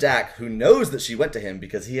goes back to Dak, who knows that she went to him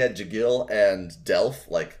because he had Jagil and Delph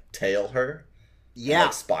like tail her, and,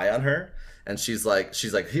 like, spy on her. And she's like,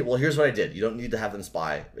 well, here's what I did. You don't need to have them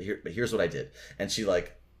spy, but here's what I did. And she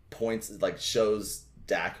like shows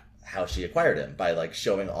Dak how she acquired him by like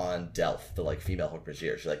showing on Delph, the like female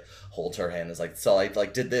Hork-Bajir. She like holds her hand and is like, so I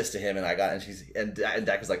like did this to him and I got, and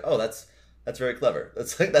Dak is like, oh, that's very clever.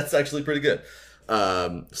 That's actually pretty good.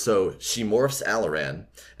 So she morphs Alaran,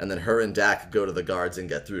 and then her and Dak go to the guards and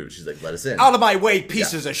get through. She's like, let us in. Out of my way,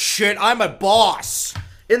 pieces of shit. I'm a boss.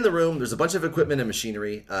 In the room, there's a bunch of equipment and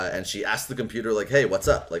machinery, and she asks the computer, like, hey, what's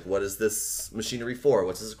up? Like, what is this machinery for?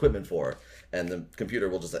 What's this equipment for? And the computer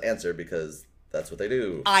will just answer because that's what they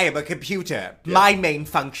do. I am a computer. Yeah. My main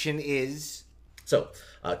function is... So,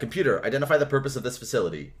 computer, identify the purpose of this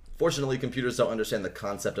facility. Fortunately, computers don't understand the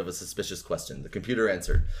concept of a suspicious question. The computer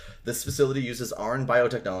answered, this facility uses ARN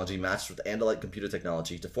biotechnology matched with Andalite computer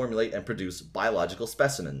technology to formulate and produce biological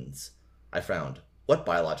specimens. I frowned. What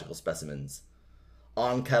biological specimens?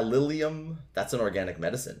 Oncalilium, that's an organic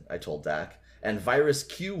medicine, I told Dak, and virus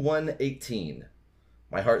Q118.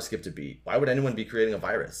 My heart skipped a beat. Why would anyone be creating a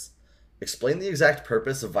virus? Explain the exact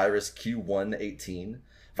purpose of virus Q118.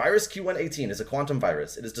 Virus Q118 is a quantum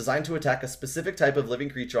virus. It is designed to attack a specific type of living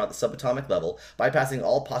creature on the subatomic level, bypassing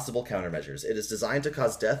all possible countermeasures. It is designed to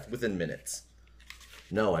cause death within minutes.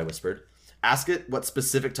 No, I whispered. Ask it what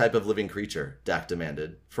specific type of living creature, Dak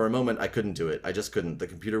demanded. For a moment, I couldn't do it. I just couldn't. The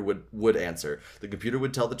computer would answer. The computer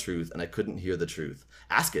would tell the truth, and I couldn't hear the truth.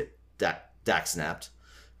 Ask it, Dak snapped.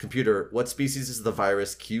 Computer, what species is the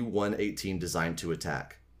virus Q118 designed to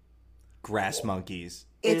attack? Grass monkeys.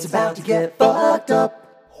 It's about to get fucked up.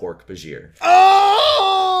 Hork-Bajir.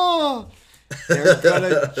 Oh! They're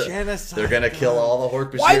gonna genocide. They're gonna kill all the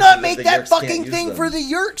Hork-Bajir. Why not make that fucking thing for the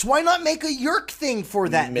Yeerks? Why not make a Yeerk thing for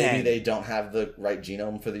that? Maybe they don't have the right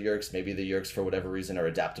genome for the Yeerks. Maybe the Yeerks, for whatever reason, are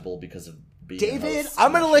adaptable because of being David, hosts.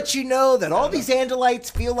 I'm gonna let you know that all these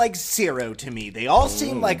Andalites feel like zero to me. They all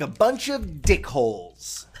seem like a bunch of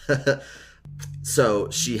dickholes. So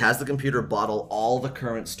she has the computer bottle all the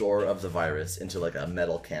current store of the virus into like a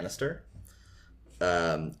metal canister.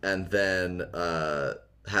 And then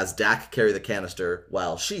has Dak carry the canister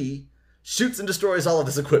while she shoots and destroys all of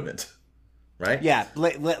this equipment. Right? Yeah,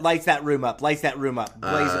 lights that room up. Blaze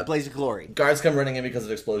of glory. Guards come running in because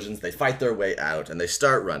of explosions. They fight their way out, and they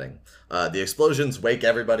start running. The explosions wake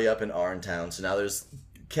everybody up in Arntown, so now there's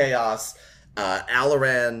chaos.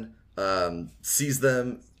 Alaran sees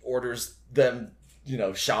them, orders them,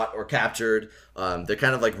 shot or captured. They're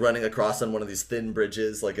kind of like running across on one of these thin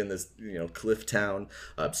bridges, like in this, cliff town.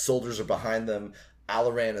 Soldiers are behind them.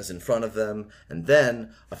 Alaran is in front of them, and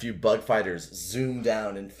then a few bug fighters zoom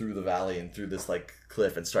down and through the valley and through this like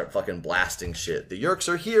cliff and start fucking blasting shit. The Yeerks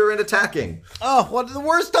are here and attacking. Oh, what the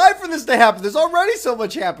worst time for this to happen? There's already so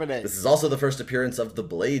much happening. This is also the first appearance of the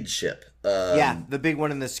Blade ship. Yeah, the big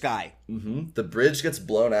one in the sky. Mm-hmm. The bridge gets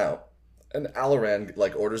blown out, and Alaran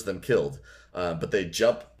orders them killed, but they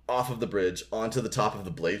jump off of the bridge onto the top of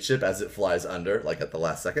the Blade ship as it flies under, like at the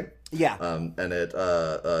last second. Yeah. And it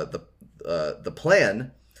the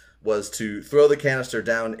plan was to throw the canister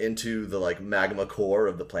down into the magma core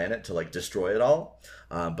of the planet to destroy it all.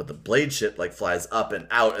 But the Blade ship flies up and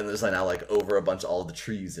out, and there's now over a bunch of all the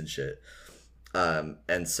trees and shit.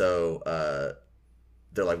 And so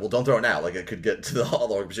they're like, well, don't throw it now. It could get to all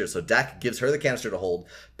the Hork-Bajir. So Dak gives her the canister to hold,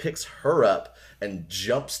 picks her up, and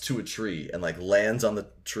jumps to a tree and lands on the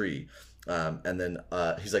tree. And then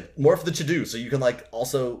he's like, morph the Chadu so you can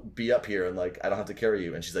also be up here and I don't have to carry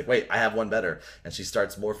you. And she's like, wait, I have one better. And she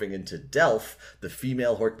starts morphing into Delph, the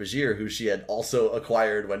female Hork-Bajir, who she had also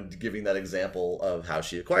acquired when giving that example of how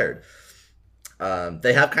she acquired.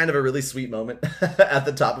 They have kind of a really sweet moment at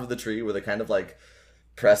the top of the tree where they kind of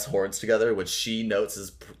press horns together, which she notes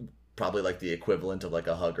is probably the equivalent of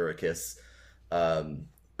a hug or a kiss. And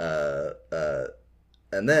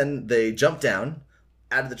then they jump down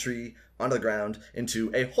out of the tree onto the ground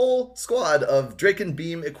into a whole squad of Draken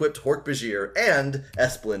Beam equipped Hork-Bajir, and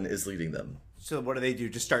Esplin is leading them. So what do?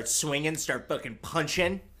 Just start swinging, start fucking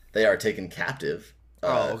punching? They are taken captive,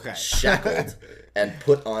 okay. shackled, and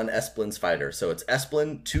put on Esplin's fighter. So it's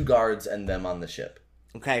Esplin, 2 guards, and them on the ship.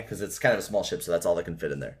 Okay. Because it's kind of a small ship, so that's all that can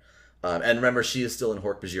fit in there. And remember, she is still in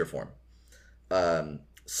Hork-Bajir form.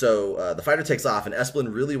 So the fighter takes off, and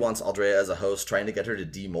Esplin really wants Aldrea as a host, trying to get her to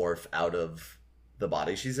demorph out of the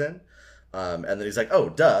body she's in. And then he's like, oh,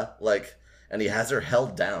 duh. And he has her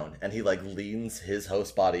held down, and he leans his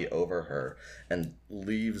host body over her and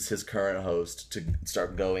leaves his current host to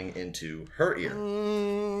start going into her ear.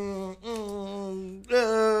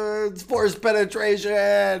 It's forced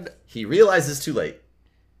penetration. He realizes too late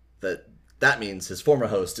that means his former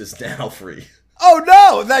host is now free. Oh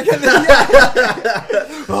no! That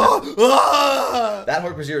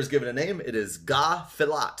Hork-Bajir is given a name. It is Ga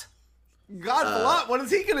Filat. God, what is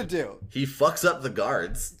he gonna do? He fucks up the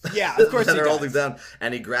guards. Yeah, of course that he are does. holding down,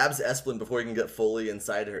 and he grabs Esplin before he can get fully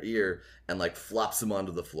inside her ear and flops him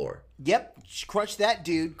onto the floor. Yep, crush that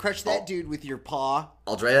dude. Crush that dude with your paw.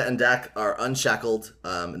 Aldrea and Dak are unshackled,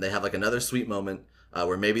 and they have another sweet moment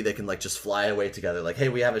where maybe they can just fly away together. Hey,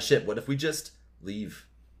 we have a ship. What if we just leave?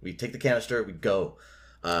 We take the canister, we go.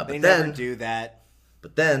 They never do that.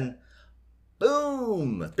 But then,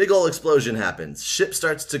 boom! Big ol' explosion happens. Ship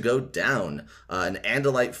starts to go down. An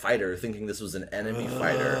Andalite fighter, thinking this was an enemy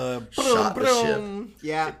fighter, shot the ship.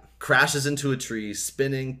 Yeah. It crashes into a tree,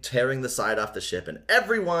 spinning, tearing the side off the ship, and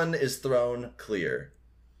everyone is thrown clear.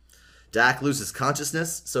 Dak loses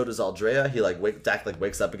consciousness, so does Aldrea. Dak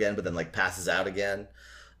wakes up again, but then passes out again.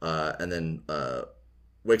 And then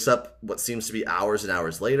wakes up what seems to be hours and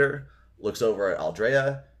hours later, looks over at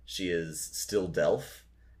Aldrea. She is still Delph,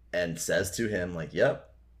 and says to him,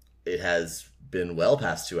 yep, it has been well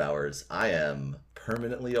past 2 hours. I am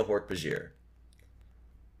permanently a Hork-Bajir.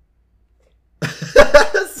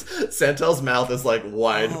 Santel's mouth is like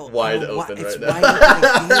wide open right now.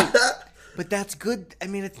 Wide open. But that's good. I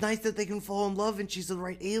mean, it's nice that they can fall in love and she's the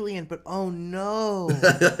right alien, but oh no.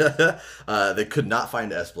 They could not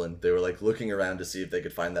find Esplin. They were like looking around to see if they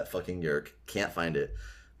could find that fucking Yerk. Can't find it.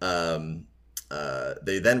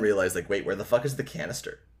 They then realized, like, wait, where the fuck is the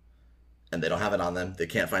canister? And they don't have it on them. They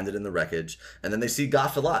can't find it in the wreckage. And then they see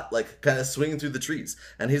Gaffalat, like, kind of swinging through the trees.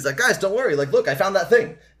 And he's like, guys, don't worry. Like, look, I found that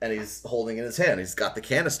thing. And he's holding it in his hand. He's got the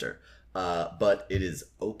canister. But it is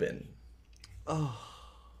open. Oh.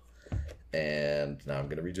 And now I'm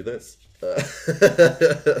going to read you this.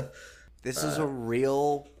 This is a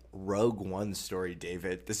real Rogue One story,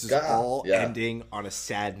 David. This is all ending on a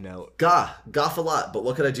sad note. Gaffalat, but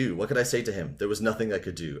what could I do? What could I say to him? There was nothing I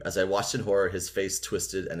could do. As I watched in horror, his face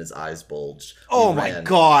twisted and his eyes bulged. My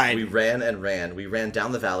God. We ran and ran. We ran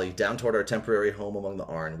down the valley, down toward our temporary home among the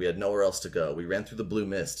Arn. We had nowhere else to go. We ran through the blue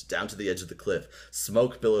mist, down to the edge of the cliff.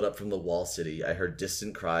 Smoke billowed up from the wall city. I heard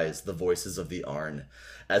distant cries, the voices of the Arn.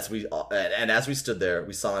 As we stood there,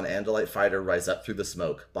 we saw an Andalite fighter rise up through the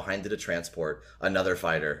smoke. Behind it, a transport, another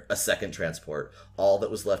fighter, a second transport, all that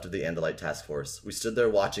was left of the Andalite task force. We stood there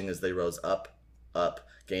watching as they rose up,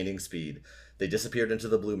 gaining speed. They disappeared into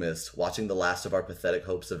the blue mist, watching the last of our pathetic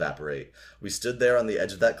hopes evaporate. We stood there on the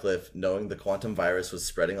edge of that cliff, knowing the quantum virus was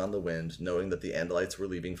spreading on the wind, knowing that the Andalites were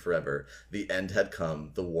leaving forever. The end had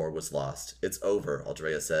come. The war was lost. It's over,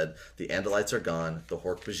 Aldrea said. The Andalites are gone. The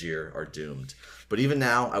Hork-Bajir are doomed. But even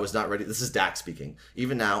now, I was not ready. This is Dak speaking.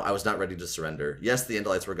 Even now, I was not ready to surrender. Yes, the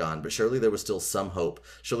Andalites were gone, but surely there was still some hope.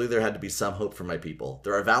 Surely there had to be some hope for my people.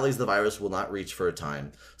 There are valleys the virus will not reach for a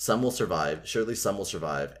time. Some will survive. Surely some will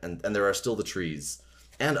survive. And there are still the trees.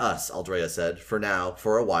 And us, Aldrea said. For now,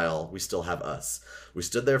 for a while, we still have us. We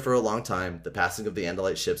stood there for a long time. The passing of the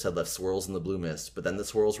Andalite ships had left swirls in the blue mist, but then the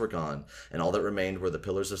swirls were gone, and all that remained were the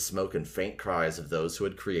pillars of smoke and faint cries of those who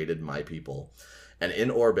had created my people. And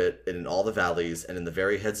in orbit, and in all the valleys, and in the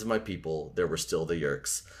very heads of my people, there were still the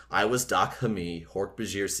Yerks. I was Dak Hami,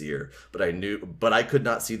 Hork-Bajir seer, but I could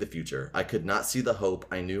not see the future. I could not see the hope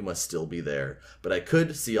I knew must still be there. But I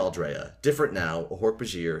could see Aldrea. Different now, a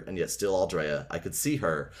Hork-Bajir, and yet still Aldrea. I could see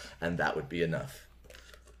her, and that would be enough.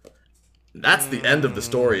 That's the end of the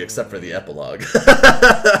story, except for the epilogue.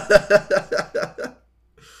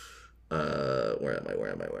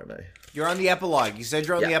 Where am I? You're on the epilogue. You said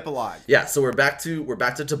you're on the epilogue. Yeah, so we're back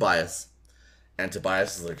to Tobias. And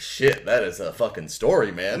Tobias is like, shit, that is a fucking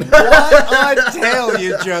story, man. What a tale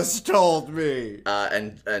you just told me.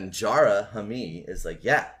 And Jara Hami is like,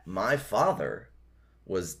 yeah, my father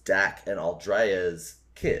was Dak and Aldrea's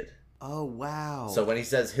kid. Oh, wow. So when he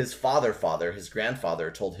says his father, his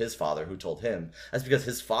grandfather told his father who told him, that's because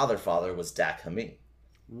his father was Dak Hami.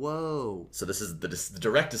 Whoa. So this is the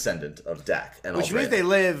direct descendant of Dak and Aldrea. Which means they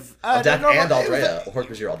live... Dak and Aldrea,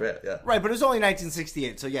 Hork-Bajir Aldrea, yeah. Right, but it was only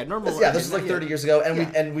 1968, so yeah, normal... Yeah, this is like 30 years ago,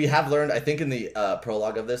 and we have learned, I think in the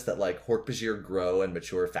prologue of this, that like Hork-Bajir grow and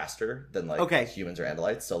mature faster than like humans or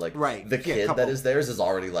Andalites, so like the kid that is theirs is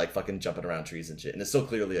already like fucking jumping around trees and shit, and it's still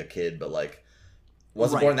clearly a kid, but like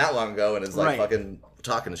wasn't born that long ago and is like fucking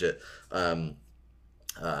talking and shit.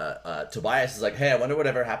 Tobias is like, hey, I wonder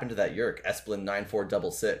whatever happened to that Yerk, Esplin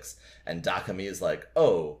 9466. And Dakami is like,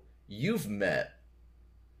 oh, you've met.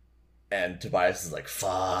 And Tobias is like,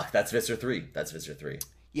 fuck, that's Visser 3.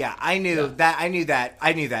 Yeah, I knew that. I knew that.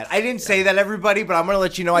 I didn't say that, everybody, but I'm going to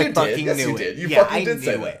let you know I fucking knew it. You did. You fucking did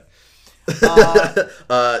say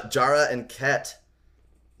that. Jara and Ket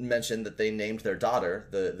mentioned that they named their daughter,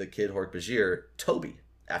 the kid Hork-Bajir, Toby,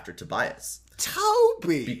 after Tobias.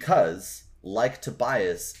 Toby! Because... like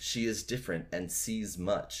Tobias, she is different and sees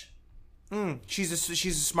much. She's a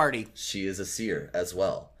smarty. She is a seer as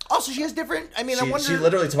well. Also, she is different. I mean, I wonder. She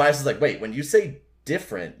literally, Tobias is like, wait, when you say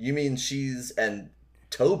different, you mean she's. And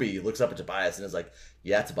Toby looks up at Tobias and is like,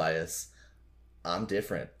 yeah, Tobias, I'm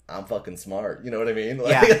different. I'm fucking smart. You know what I mean?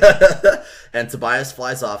 Like, yeah. And Tobias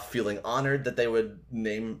flies off, feeling honored that they would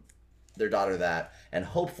name their daughter that, and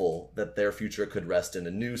hopeful that their future could rest in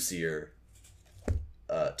a new seer,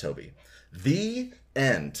 Toby. The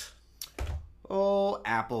end. Oh,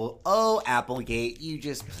 Applegate, you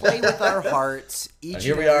just play with our hearts.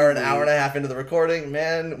 Here we are, an hour and a half into the recording.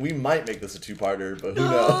 Man, we might make this a two-parter, but who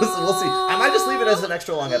knows? We'll see. I might just leave it as an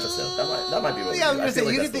extra long episode. That might be what we do. I feel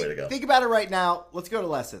like that's the way to go. Think about it right now. Let's go to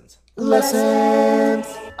lessons.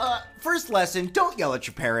 First lesson: don't yell at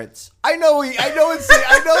your parents. I know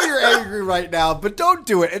you're angry right now, but don't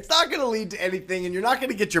do it. It's not going to lead to anything, and you're not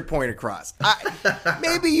going to get your point across.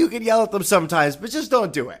 Maybe you can yell at them sometimes, but just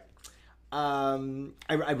don't do it.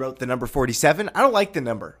 I wrote the number 47. I don't like the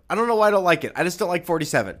number. I don't know why I don't like it. I just don't like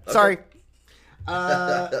 47. Okay. Sorry.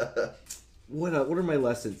 What are my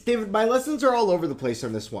lessons? David, my lessons are all over the place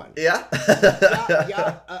on this one. Yeah?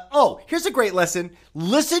 Here's a great lesson.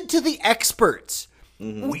 Listen to the experts.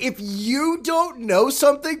 Mm-hmm. If you don't know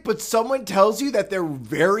something, but someone tells you that they're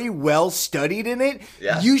very well studied in it,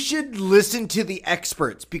 you should listen to the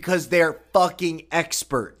experts because they're fucking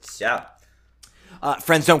experts. Yeah.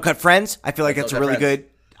 Friends don't cut friends. I feel like that's a really good.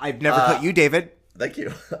 I've never cut you, David. Thank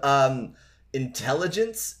you.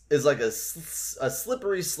 Intelligence is like a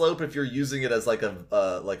slippery slope if you're using it as like a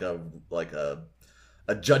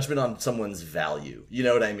judgment on someone's value. You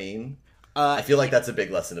know what I mean? I feel like that's a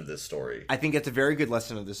big lesson of this story. I think it's a very good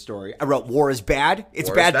lesson of this story. I wrote, war is bad. It's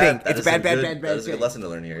a bad thing. It's a bad That is a good lesson to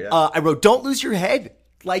learn here, yeah. I wrote, don't lose your head.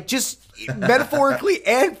 Like, just metaphorically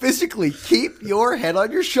and physically, keep your head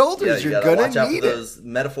on your shoulders. Yeah, You're going to need it. Watch out for those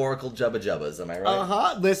metaphorical Jubba Jubbas, am I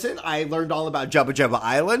right? Listen, I learned all about Jubba Jubba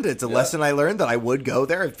Island. It's a lesson I learned that I would go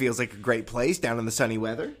there. It feels like a great place down in the sunny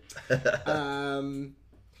weather.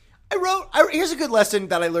 Here's a good lesson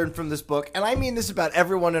that I learned from this book, and I mean this about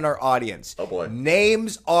everyone in our audience. Oh, boy.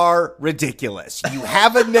 Names are ridiculous. You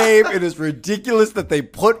have a name, it is ridiculous that they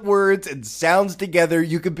put words and sounds together.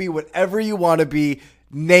 You can be whatever you want to be.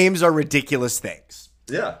 Names are ridiculous things.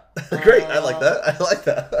 Yeah. Great. I like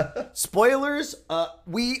that. Spoilers,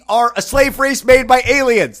 we are a slave race made by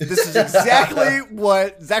aliens. This is exactly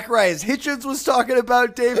what Zacharias Hitchens was talking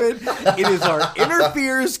about, David. It is our inner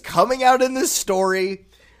fears coming out in this story.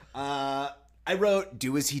 I wrote,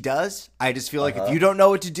 do as he does. I just feel like if you don't know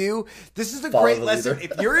what to do, this is a great lesson.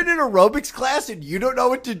 If you're in an aerobics class and you don't know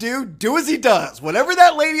what to do as he does. Whatever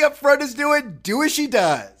that lady up front is doing, do as she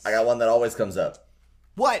does. I got one that always comes up.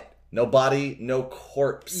 What? No body, no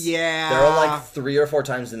corpse. Yeah. There are like 3 or 4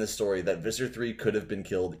 times in this story that Visser 3 could have been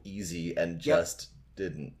killed easy and just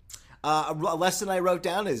didn't. A lesson I wrote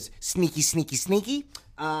down is sneaky, sneaky, sneaky.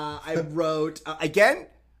 I wrote, again,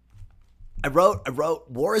 I wrote,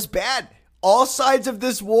 war is bad. All sides of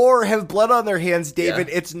this war have blood on their hands, David.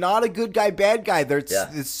 Yeah. It's not a good guy, bad guy.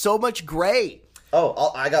 There's so much gray.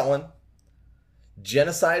 Oh, I got one.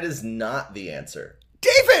 Genocide is not the answer.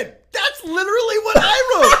 David, that's literally what I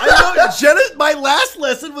wrote. My last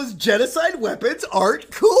lesson was genocide weapons aren't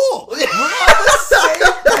cool. We're on the same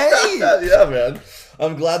page. Yeah, man.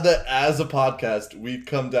 I'm glad that as a podcast, we've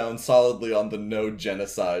come down solidly on the no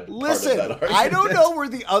genocide part of that argument. I don't know where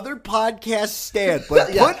the other podcasts stand, but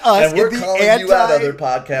put us and we're in the calling you out, other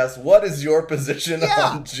podcasts. What is your position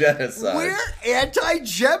on genocide? We're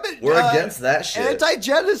anti-Gemini. We're against that shit.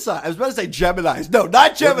 Anti-genocide. I was about to say Geminis. No,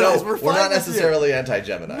 not Geminis. We're not necessarily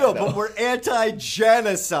anti-Gemini. No, but we're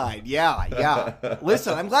anti-genocide. Yeah.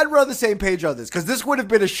 Listen, I'm glad we're on the same page on this, because this would have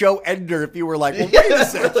been a show ender if you were like, well, wait a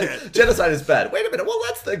second. Genocide is bad. Wait a minute. Well,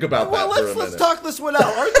 let's think about that for a minute. Let's talk this one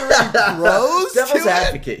out. Aren't there any pros? Devil's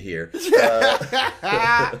advocate here.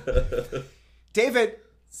 David.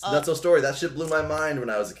 Nutso story. That shit blew my mind when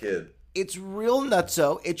I was a kid. It's real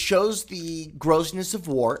nutso. It shows the grossness of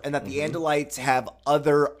war and that the Andalites have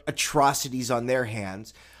other atrocities on their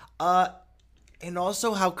hands. And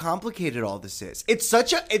also how complicated all this is. It's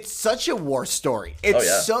such a war story.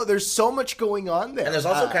 There's so much going on there. And there's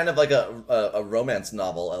also kind of like a romance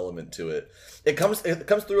novel element to it. It comes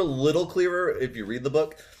through a little clearer if you read the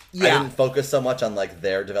book. Yeah. I didn't focus so much on like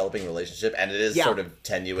their developing relationship, and it is sort of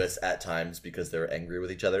tenuous at times because they're angry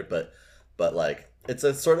with each other, but like it's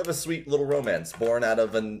a sort of a sweet little romance born out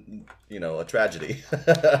of a tragedy.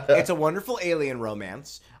 It's a wonderful alien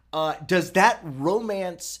romance. Does that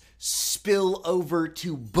romance spill over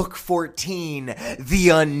to book 14, The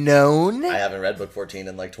Unknown? I haven't read book 14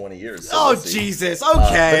 in like 20 years. So we'll Jesus.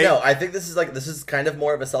 Okay. But no, I think this is kind of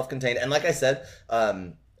more of a self-contained, and like I said,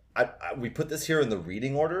 we put this here in the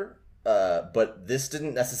reading order, but this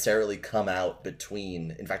didn't necessarily come out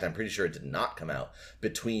between, in fact, I'm pretty sure it did not come out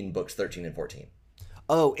between books 13 and 14.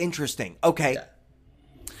 Oh, interesting. Okay. Yeah.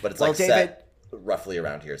 But it's set roughly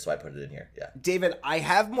around here, so I put it in here. Yeah. David, I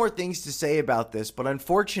have more things to say about this, but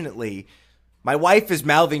unfortunately, my wife is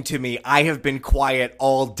mouthing to me, I have been quiet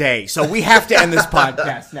all day. So we have to end this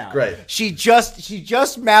podcast now. Great. She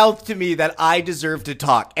just mouthed to me that I deserve to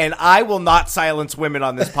talk, and I will not silence women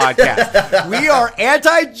on this podcast. We are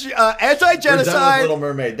anti-genocide. We're done with Little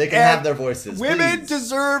Mermaid. They can have their voices. Women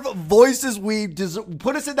deserve voices.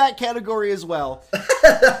 Put us in that category as well.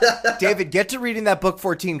 David, get to reading that book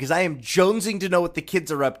 14, because I am jonesing to know what the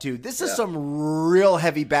kids are up to. This is some real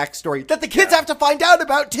heavy backstory that the kids have to find out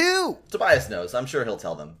about too. Tobias knows. I'm sure he'll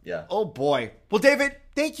tell them. Yeah. Oh boy. Well, David,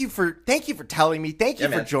 thank you for telling me. Thank you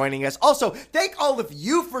for joining us. Also, thank all of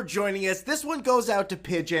you for joining us. This one goes out to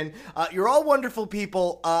Pigeon. You're all wonderful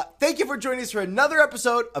people. Thank you for joining us for another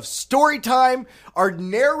episode of Storytime. Our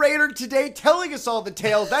narrator today telling us all the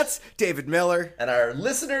tales, that's David Miller. And our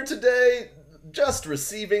listener today, just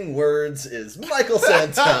receiving words, is Michael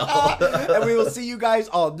Santel. And we will see you guys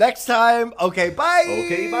all next time. Okay, bye.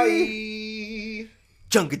 Okay, bye.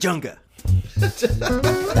 Junga Junga.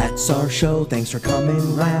 That's our show, thanks for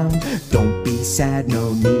coming round. Don't be sad,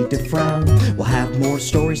 no need to frown. We'll have more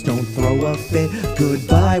stories, don't throw a fit.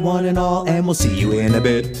 Goodbye one and all, and we'll see you in a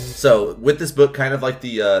bit. So, with this book, kind of like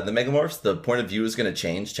the Megamorphs, the point of view is going to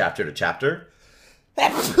change chapter to chapter.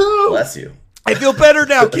 Bless you. I feel better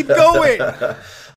now, keep going.